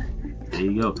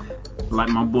you go. Like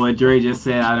my boy Dre just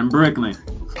said out in Brooklyn.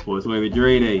 Sportsway with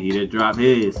Dre Day. He just dropped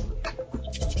his.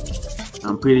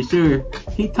 I'm pretty sure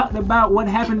he talked about what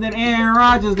happened to Aaron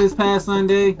Rodgers this past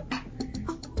Sunday.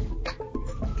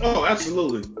 Oh,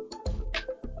 absolutely.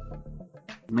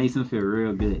 Makes him feel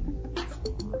real good.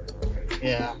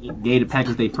 Yeah. Gave the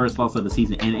Packers their first loss of the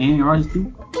season, and Aaron Rodgers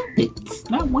threw 2 picks.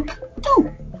 Not 1,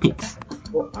 2 picks.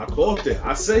 Well, I called it.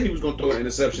 I said he was going to throw an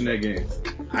interception that game.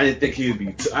 I didn't think he'd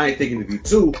be. I ain't thinking it'd be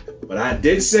 2, but I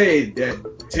did say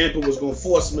that Tampa was going to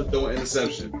force him to throw an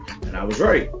interception, and I was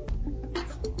right.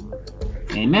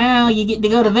 And now you get to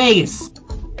go to Vegas.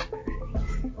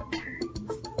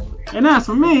 And as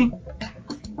for me,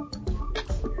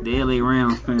 the LA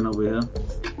Rams fan over here,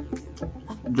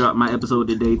 dropped my episode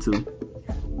today too.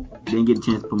 Didn't get a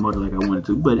chance to promote it like I wanted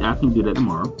to, but I can do that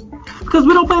tomorrow. Because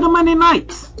we don't play the Monday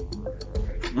nights.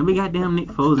 And we got damn Nick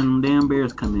Foles and them damn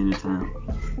Bears coming into town.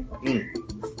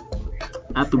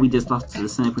 After we just lost to the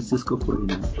San Francisco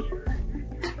 49ers.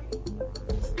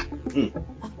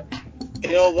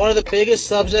 You know, one of the biggest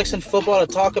subjects in football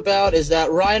to talk about is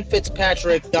that Ryan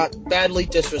Fitzpatrick got badly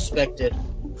disrespected.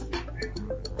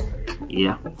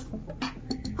 Yeah.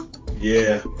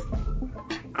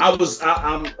 I'm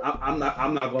not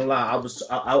gonna lie.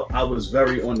 I was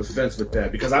very on the fence with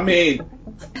that because I mean,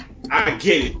 I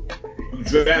get it. You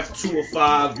draft 2 or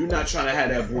 5. You're not trying to have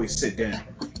that boy sit down.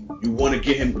 You want to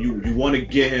get him. You want to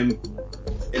get him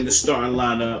in the starting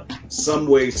lineup some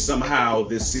way, somehow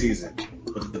this season.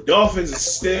 But the Dolphins are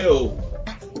still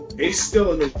in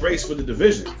the race for the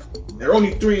division. They're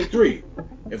only 3-3.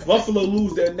 If Buffalo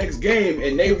lose their next game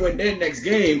and they win their next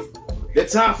game, they're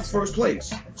tied for first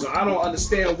place. So I don't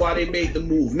understand why they made the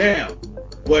move now.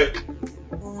 But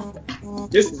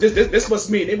this must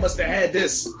mean they must have had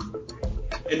this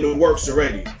in the works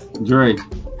already. Dre,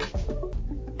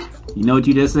 you know what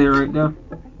you just said right there?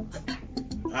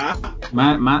 Huh?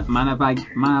 Mind if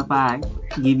I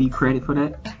give you credit for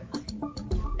that?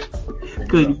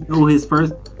 Because you know his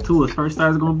first stars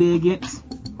are gonna be against?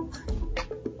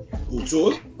 Who,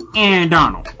 Tua? Aaron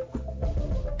Donald.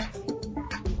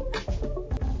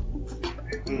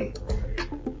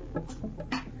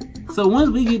 So once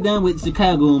we get done with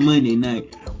Chicago on Monday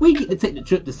night, we get to take the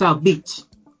trip to South Beach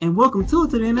and welcome Tua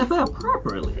to the NFL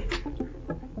properly.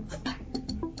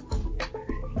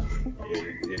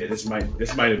 Yeah, this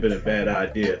might have been a bad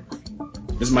idea.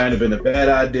 This might have been a bad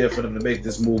idea for them to make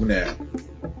this move now.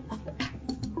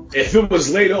 If it was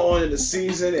later on in the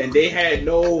season and they had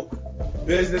no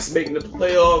business making the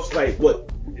playoffs, like what?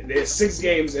 They're 6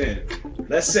 games in.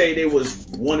 Let's say they was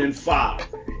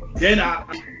 1-5. Then I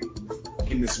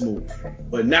in this move,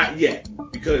 but not yet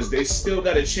because they still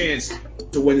got a chance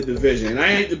to win the division. And I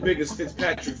ain't the biggest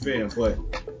Fitzpatrick fan, but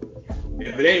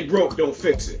if it ain't broke, don't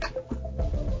fix it.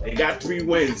 They got 3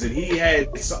 wins, and he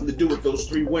had something to do with those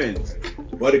 3 wins.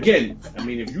 But again, I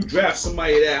mean, if you draft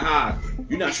somebody that high,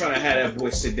 you're not trying to have that boy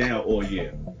sit down all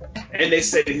year. And they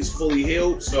say he's fully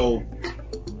healed, so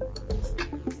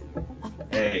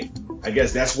hey, I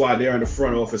guess that's why they're in the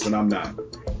front office and I'm not.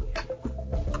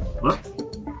 Well,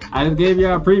 I just gave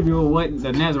y'all a preview of what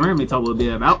the next Ramley talk will be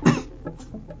about.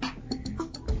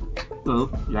 So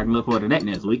y'all can look forward to that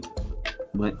next week.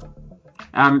 But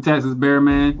out in Texas,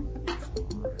 Bearman,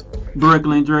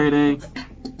 Brooklyn, Dre Day.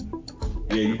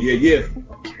 Yeah.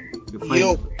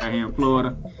 Right here in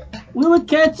Florida. We will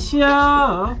catch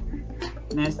y'all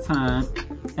next time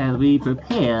as we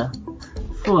prepare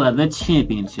for the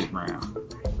championship round.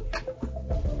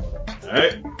 All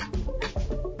right.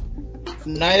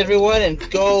 Night, everyone,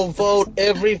 and go vote.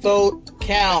 Every vote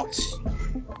counts.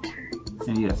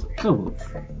 And yes, go vote.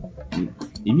 If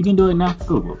you can do it now,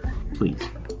 go vote. Please.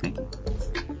 Thank you.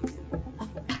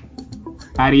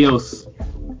 Adios.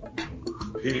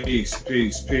 Peace,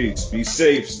 peace, peace. Be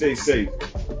safe, stay safe.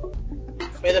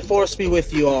 May the force be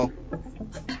with you all.